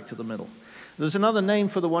 you go back to the middle. There's another name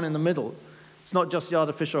for the one in the middle. It's not just the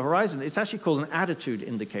artificial horizon. It's actually called an attitude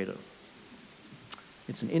indicator.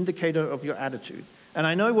 It's an indicator of your attitude. And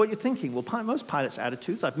I know what you're thinking. Well, most pilots'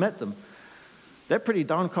 attitudes, I've met them. They're pretty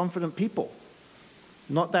darn confident people.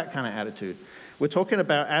 Not that kind of attitude. We're talking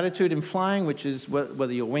about attitude in flying, which is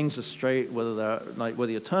whether your wings are straight, whether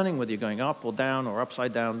you're turning, whether you're going up or down or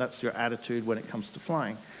upside down. That's your attitude when it comes to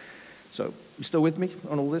flying. So, you still with me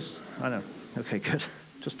on all this? I know. Okay, good.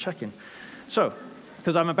 Just checking. So,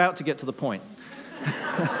 because I'm about to get to the point.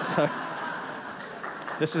 So,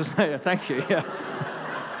 this is, thank you, yeah.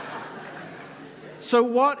 So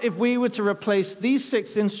what if we were to replace these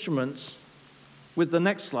 6 instruments with the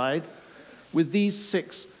next slide with these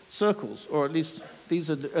 6 circles, or at least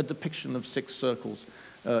these are a depiction of 6 circles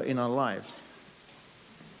in our lives.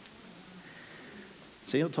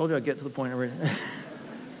 See, I told you I'd get to the point already.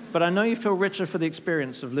 But I know you feel richer for the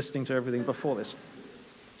experience of listening to everything before this.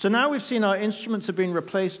 So now we've seen our instruments have been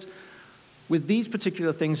replaced with these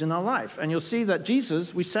particular things in our life. And you'll see that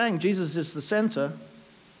Jesus, we sang Jesus is the center.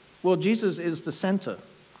 Well, Jesus is the center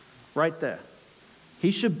right there.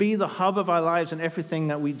 He should be the hub of our lives and everything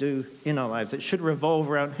that we do in our lives. It should revolve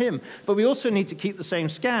around him. But we also need to keep the same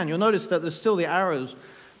scan. You'll notice that there's still the arrows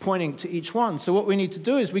pointing to each one. So what we need to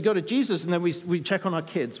do is we go to Jesus and then we check on our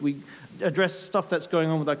kids. We address stuff that's going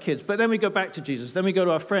on with our kids. But then we go back to Jesus. Then we go to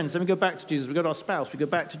our friends. Then we go back to Jesus. We go to our spouse. We go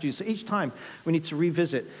back to Jesus. So each time we need to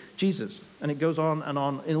revisit Jesus. And it goes on and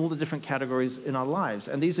on in all the different categories in our lives.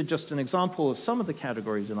 And these are just an example of some of the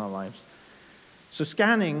categories in our lives. So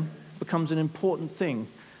scanning becomes an important thing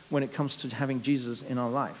when it comes to having Jesus in our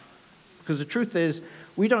life. Because the truth is,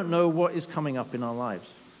 we don't know what is coming up in our lives.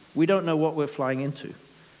 We don't know what we're flying into.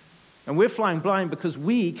 And we're flying blind because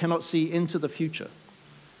we cannot see into the future.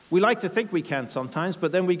 We like to think we can sometimes,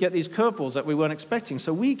 but then we get these curveballs that we weren't expecting.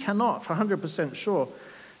 So we cannot, for 100% sure,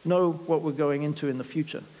 know what we're going into in the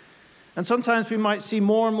future. And sometimes we might see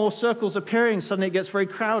more and more circles appearing. Suddenly it gets very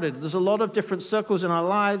crowded. There's a lot of different circles in our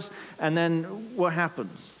lives, and then what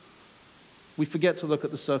happens? We forget to look at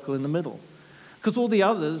the circle in the middle. Because all the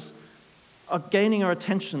others are gaining our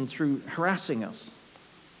attention through harassing us.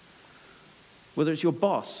 Whether it's your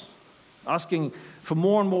boss, asking for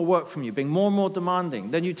more and more work from you, being more and more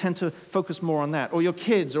demanding, then you tend to focus more on that. Or your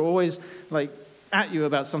kids are always like at you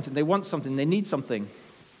about something. They want something, they need something.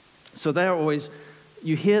 So they're always,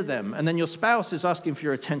 you hear them. And then your spouse is asking for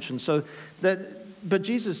your attention. But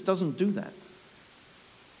Jesus doesn't do that.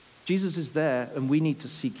 Jesus is there and we need to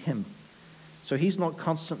seek him. So he's not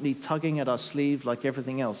constantly tugging at our sleeve like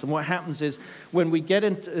everything else. And what happens is when we get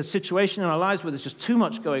into a situation in our lives where there's just too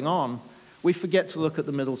much going on, we forget to look at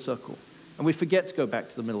the middle circle. And we forget to go back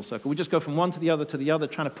to the middle circle. We just go from one to the other,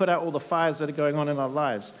 trying to put out all the fires that are going on in our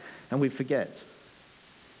lives. And we forget.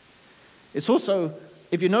 It's also,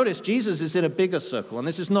 if you notice, Jesus is in a bigger circle. And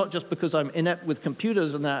this is not just because I'm inept with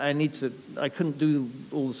computers and that I couldn't do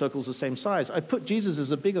all the circles the same size. I put Jesus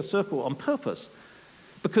as a bigger circle on purpose.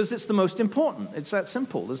 Because it's the most important. It's that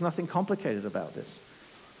simple. There's nothing complicated about this.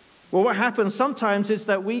 Well, what happens sometimes is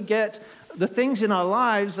that we get the things in our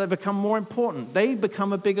lives that become more important. They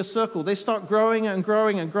become a bigger circle. They start growing and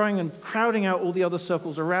growing and growing and crowding out all the other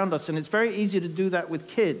circles around us. And it's very easy to do that with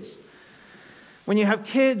kids. When you have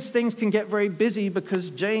kids, things can get very busy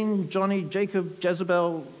because Jane, Johnny, Jacob,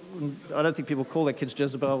 Jezebel, I don't think people call their kids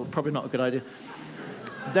Jezebel, probably not a good idea.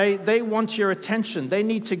 They want your attention. They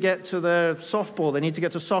need to get to their softball. They need to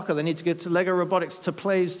get to soccer. They need to get to Lego robotics, to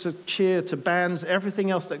plays, to cheer, to bands,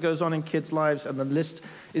 everything else that goes on in kids' lives, and the list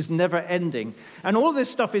is never ending. And all this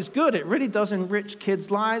stuff is good. It really does enrich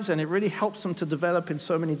kids' lives, and it really helps them to develop in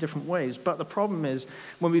so many different ways. But the problem is,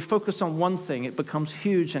 when we focus on one thing, it becomes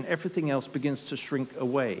huge, and everything else begins to shrink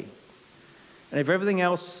away. And if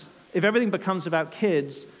everything becomes about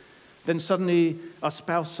kids, then suddenly our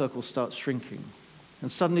spouse circle starts shrinking.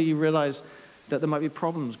 And suddenly you realize that there might be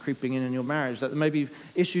problems creeping in your marriage, that there may be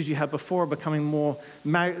issues you had before becoming more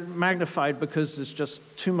magnified because there's just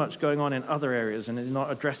too much going on in other areas and you're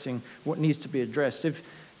not addressing what needs to be addressed.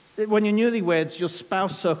 When you're newlyweds, your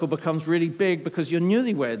spouse circle becomes really big because you're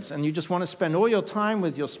newlyweds and you just want to spend all your time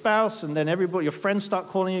with your spouse, and then your friends start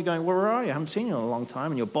calling you going, where are you? I haven't seen you in a long time.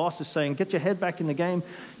 And your boss is saying, get your head back in the game.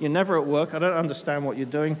 You're never at work. I don't understand what you're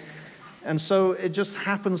doing. And so it just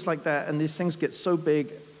happens like that, and these things get so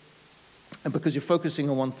big and because you're focusing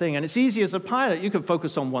on one thing. And it's easy as a pilot. You can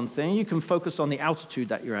focus on one thing. You can focus on the altitude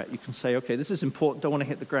that you're at. You can say, okay, this is important. Don't want to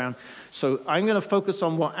hit the ground. So I'm going to focus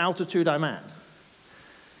on what altitude I'm at.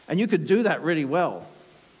 And you could do that really well.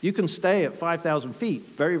 You can stay at 5,000 feet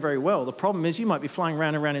very, very well. The problem is you might be flying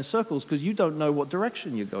round and round in circles because you don't know what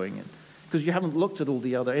direction you're going in because you haven't looked at all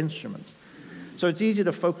the other instruments. So it's easy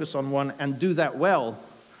to focus on one and do that well,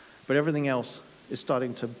 but everything else is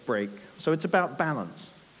starting to break. So it's about balance.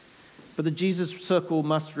 But the Jesus circle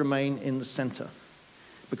must remain in the center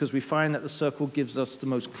because we find that the circle gives us the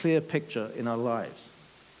most clear picture in our lives.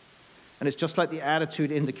 And it's just like the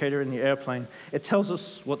attitude indicator in the airplane. It tells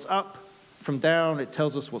us what's up from down. It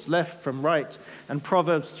tells us what's left from right. And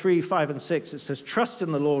Proverbs 3, 5, and 6, it says, trust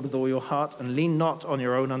in the Lord with all your heart and lean not on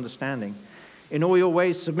your own understanding. In all your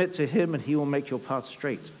ways submit to him and he will make your path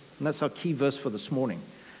straight. And that's our key verse for this morning.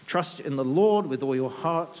 Trust in the Lord with all your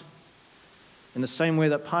heart. In the same way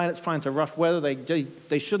that pilots fly into rough weather,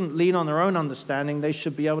 they shouldn't lean on their own understanding. They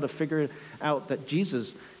should be able to figure out that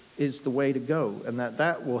Jesus is the way to go, and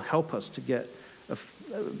that will help us to get a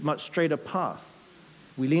much straighter path.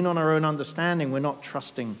 We lean on our own understanding. We're not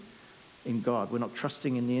trusting in God. We're not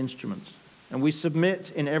trusting in the instruments. And we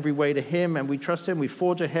submit in every way to him, and we trust him. We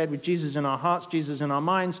forge ahead with Jesus in our hearts, Jesus in our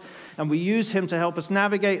minds, and we use him to help us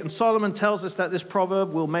navigate. And Solomon tells us that this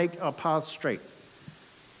proverb will make our paths straight.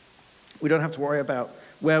 We don't have to worry about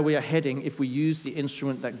where we are heading if we use the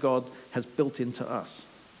instrument that God has built into us.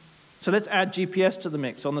 So let's add GPS to the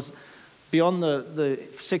mix. Beyond the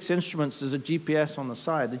 6 instruments, there's a GPS on the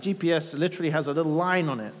side. The GPS literally has a little line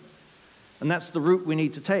on it, and that's the route we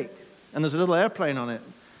need to take. And there's a little airplane on it.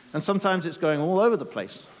 And sometimes it's going all over the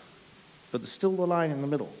place, but there's still the line in the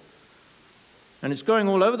middle. And it's going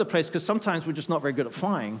all over the place because sometimes we're just not very good at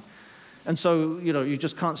flying. And so, you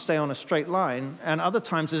just can't stay on a straight line. And other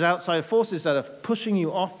times there's outside forces that are pushing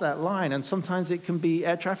you off that line. And sometimes it can be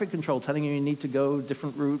air traffic control telling you need to go a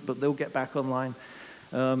different route, but they'll get back online.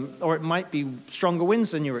 Or it might be stronger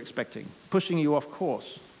winds than you were expecting, pushing you off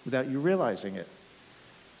course without you realizing it.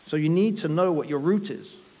 So you need to know what your route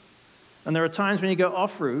is. And there are times when you go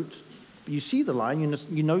off route, you see the line,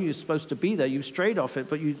 you know you're supposed to be there, you've strayed off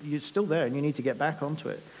it, but you're still there and you need to get back onto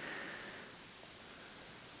it.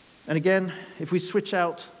 And again, if we switch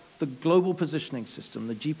out the global positioning system,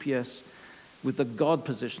 the GPS, with the God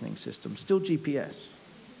positioning system, still GPS.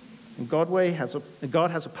 And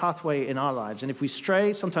God has a pathway in our lives. And if we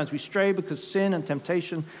stray, sometimes we stray because sin and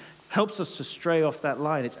temptation helps us to stray off that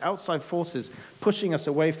line. It's outside forces pushing us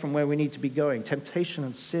away from where we need to be going. Temptation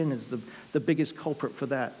and sin is the biggest culprit for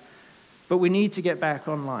that. But we need to get back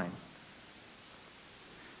online.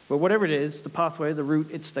 But whatever it is, the pathway, the route,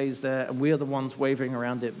 it stays there, and we are the ones wavering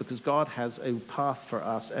around it because God has a path for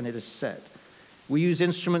us, and it is set. We use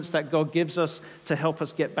instruments that God gives us to help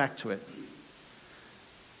us get back to it.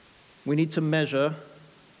 We need to measure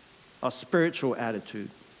our spiritual attitude.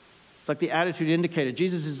 It's like the attitude indicator.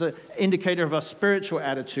 Jesus is the indicator of our spiritual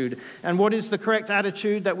attitude. And what is the correct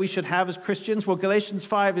attitude that we should have as Christians? Well, Galatians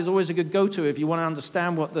 5 is always a good go-to if you want to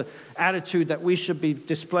understand what the attitude that we should be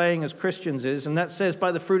displaying as Christians is. And that says,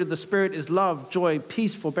 by the fruit of the Spirit is love, joy,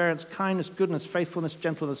 peace, forbearance, kindness, goodness, faithfulness,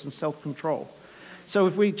 gentleness, and self-control. So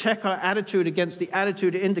if we check our attitude against the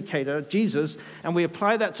attitude indicator, Jesus, and we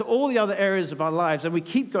apply that to all the other areas of our lives, and we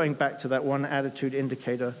keep going back to that one attitude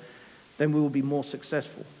indicator, then we will be more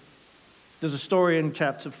successful. There's a story in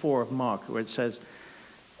chapter 4 of Mark where it says,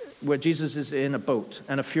 where Jesus is in a boat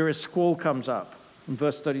and a furious squall comes up. In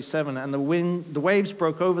verse 37, and the waves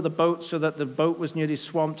broke over the boat so that the boat was nearly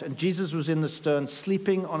swamped, and Jesus was in the stern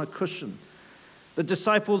sleeping on a cushion. The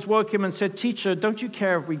disciples woke him and said, "Teacher, don't you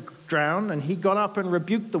care if we drown?" And he got up and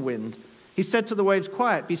rebuked the wind. He said to the waves,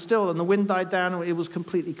 "Quiet, be still." And the wind died down and it was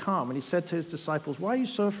completely calm. And he said to his disciples, "Why are you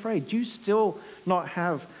so afraid? Do you still not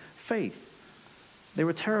have faith?" They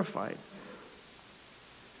were terrified.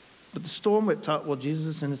 But the storm whipped up while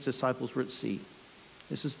Jesus and his disciples were at sea.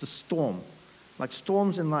 This is the storm, like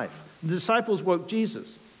storms in life. The disciples woke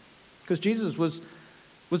Jesus because Jesus was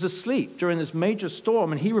asleep during this major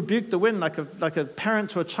storm, and he rebuked the wind like a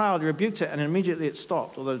parent to a child. He rebuked it, and immediately it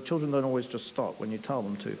stopped, although children don't always just stop when you tell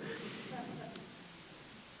them to.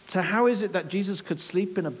 So how is it that Jesus could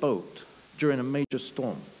sleep in a boat during a major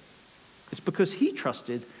storm? It's because he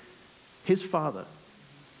trusted his Father.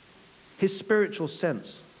 His spiritual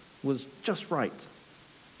sense was just right.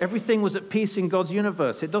 Everything was at peace in God's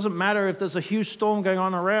universe. It doesn't matter if there's a huge storm going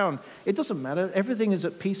on around. It doesn't matter. Everything is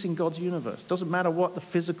at peace in God's universe. It doesn't matter what the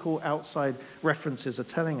physical outside references are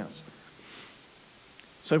telling us.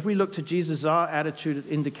 So if we look to Jesus as our attitude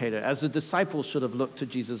indicator, as the disciples should have looked to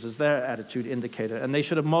Jesus as their attitude indicator, and they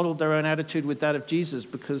should have modeled their own attitude with that of Jesus,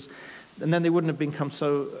 and then they wouldn't have become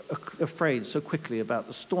so afraid so quickly about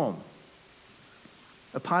the storm.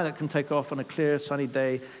 A pilot can take off on a clear, sunny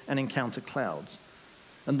day and encounter clouds.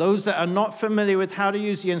 And those that are not familiar with how to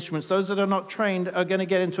use the instruments, those that are not trained, are going to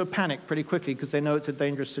get into a panic pretty quickly because they know it's a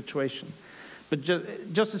dangerous situation. But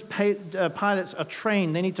just as pilots are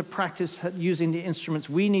trained, they need to practice using the instruments.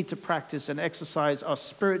 We need to practice and exercise our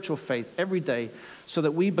spiritual faith every day so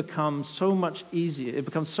that it becomes so much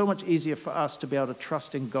easier for us to be able to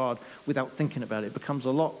trust in God without thinking about it. It becomes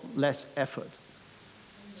a lot less effort.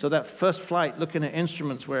 So that first flight, looking at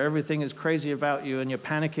instruments where everything is crazy about you and you're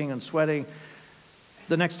panicking and sweating,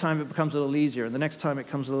 the next time it becomes a little easier, and the next time it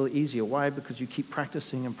comes a little easier. Why? Because you keep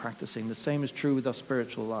practicing and practicing. The same is true with our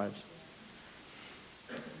spiritual lives.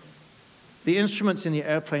 The instruments in the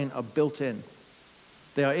airplane are built in.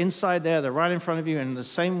 They are inside there, they're right in front of you, and in the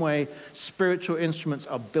same way, spiritual instruments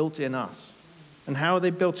are built in us. And how are they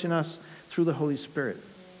built in us? Through the Holy Spirit.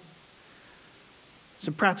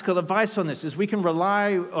 Some practical advice on this is we can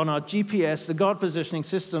rely on our GPS, the God positioning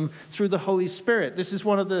system, through the Holy Spirit. This is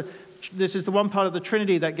one of the this is the one part of the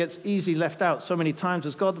Trinity that gets easily left out so many times.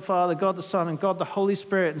 There's God the Father, God the Son, and God the Holy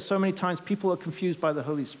Spirit. And so many times people are confused by the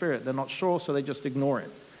Holy Spirit. They're not sure, so they just ignore it.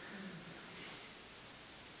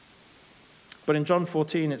 But in John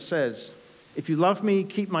 14 it says, if you love me,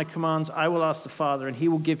 keep my commands, I will ask the Father, and he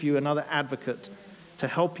will give you another advocate to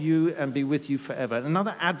help you and be with you forever.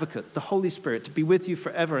 Another advocate, the Holy Spirit, to be with you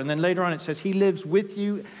forever. And then later on it says he lives with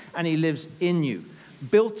you and he lives in you.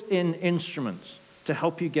 Built-in instruments to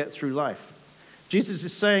help you get through life. Jesus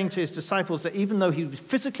is saying to his disciples that even though he was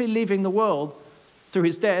physically leaving the world through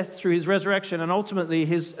his death, through his resurrection, and ultimately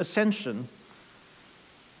his ascension,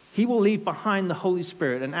 he will leave behind the Holy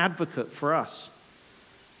Spirit, an advocate for us.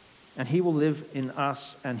 And he will live in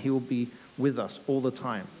us and he will be with us all the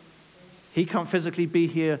time. He can't physically be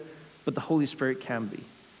here, but the Holy Spirit can be.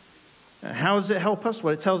 How does it help us?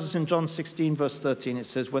 Well, it tells us in John 16, verse 13, it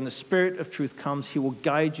says, when the Spirit of truth comes, he will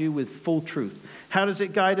guide you with full truth. How does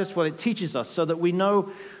it guide us? Well, it teaches us so that we know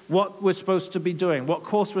what we're supposed to be doing, what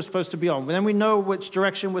course we're supposed to be on. Then we know which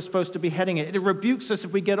direction we're supposed to be heading in. It rebukes us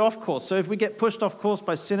if we get off course. So if we get pushed off course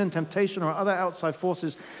by sin and temptation or other outside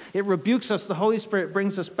forces, it rebukes us. The Holy Spirit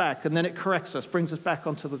brings us back, and then it corrects us, brings us back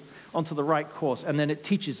onto the right course, and then it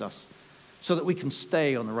teaches us so that we can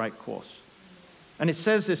stay on the right course. And it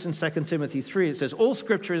says this in 2 Timothy 3. It says, all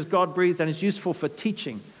scripture is God-breathed and is useful for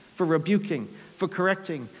teaching, for rebuking, for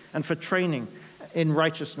correcting, and for training in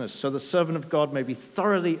righteousness, so the servant of God may be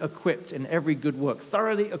thoroughly equipped in every good work.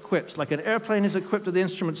 Thoroughly equipped. Like an airplane is equipped with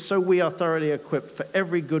instruments, so we are thoroughly equipped for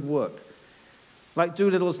every good work. Like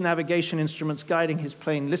Doolittle's navigation instruments guiding his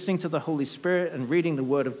plane, listening to the Holy Spirit and reading the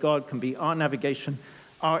Word of God can be our navigation,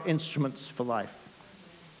 our instruments for life.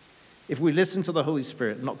 If we listen to the Holy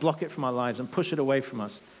Spirit and not block it from our lives and push it away from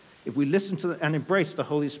us, if we listen to and embrace the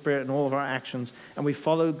Holy Spirit in all of our actions and we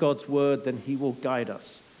follow God's Word, then he will guide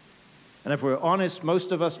us. And if we're honest,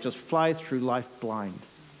 most of us just fly through life blind.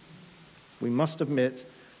 We must admit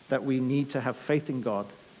that we need to have faith in God,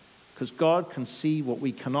 because God can see what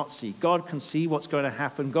we cannot see. God can see what's going to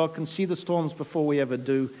happen. God can see the storms before we ever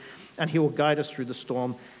do, and he will guide us through the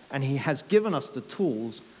storm. And he has given us the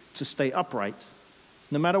tools to stay upright.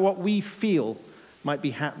 No matter what we feel might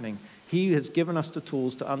be happening, he has given us the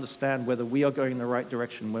tools to understand whether we are going in the right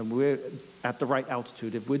direction, when we're at the right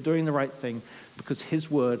altitude, if we're doing the right thing, because his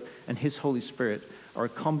Word and his Holy Spirit are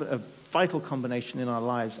a vital combination in our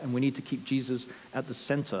lives, and we need to keep Jesus at the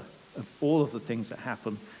center of all of the things that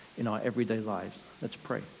happen in our everyday lives. Let's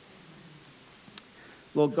pray.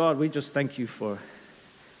 Lord God, we just thank you for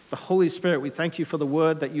the Holy Spirit. We thank you for the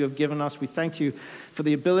Word that you have given us. We thank you for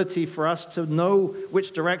the ability for us to know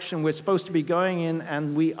which direction we're supposed to be going in,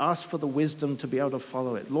 and we ask for the wisdom to be able to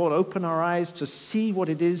follow it. Lord, open our eyes to see what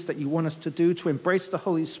it is that you want us to do, to embrace the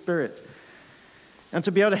Holy Spirit, and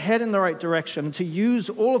to be able to head in the right direction, to use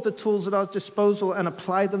all of the tools at our disposal and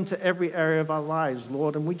apply them to every area of our lives,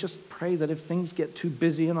 Lord. And we just pray that if things get too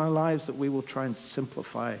busy in our lives, that we will try and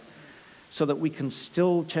simplify so that we can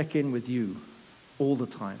still check in with you all the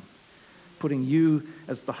time, putting you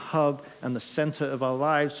as the hub and the center of our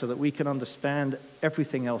lives so that we can understand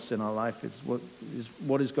everything else in our life is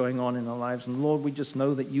what is going on in our lives. And Lord, we just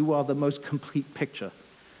know that you are the most complete picture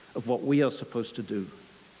of what we are supposed to do.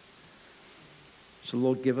 So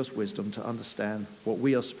Lord, give us wisdom to understand what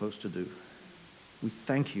we are supposed to do. We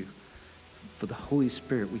thank you for the Holy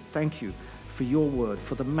Spirit. We thank you for your Word,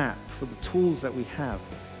 for the map, for the tools that we have.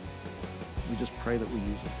 We just pray that we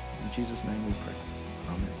use it. In Jesus' name we pray.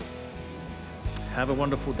 Amen. Have a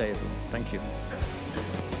wonderful day, everyone. Thank you.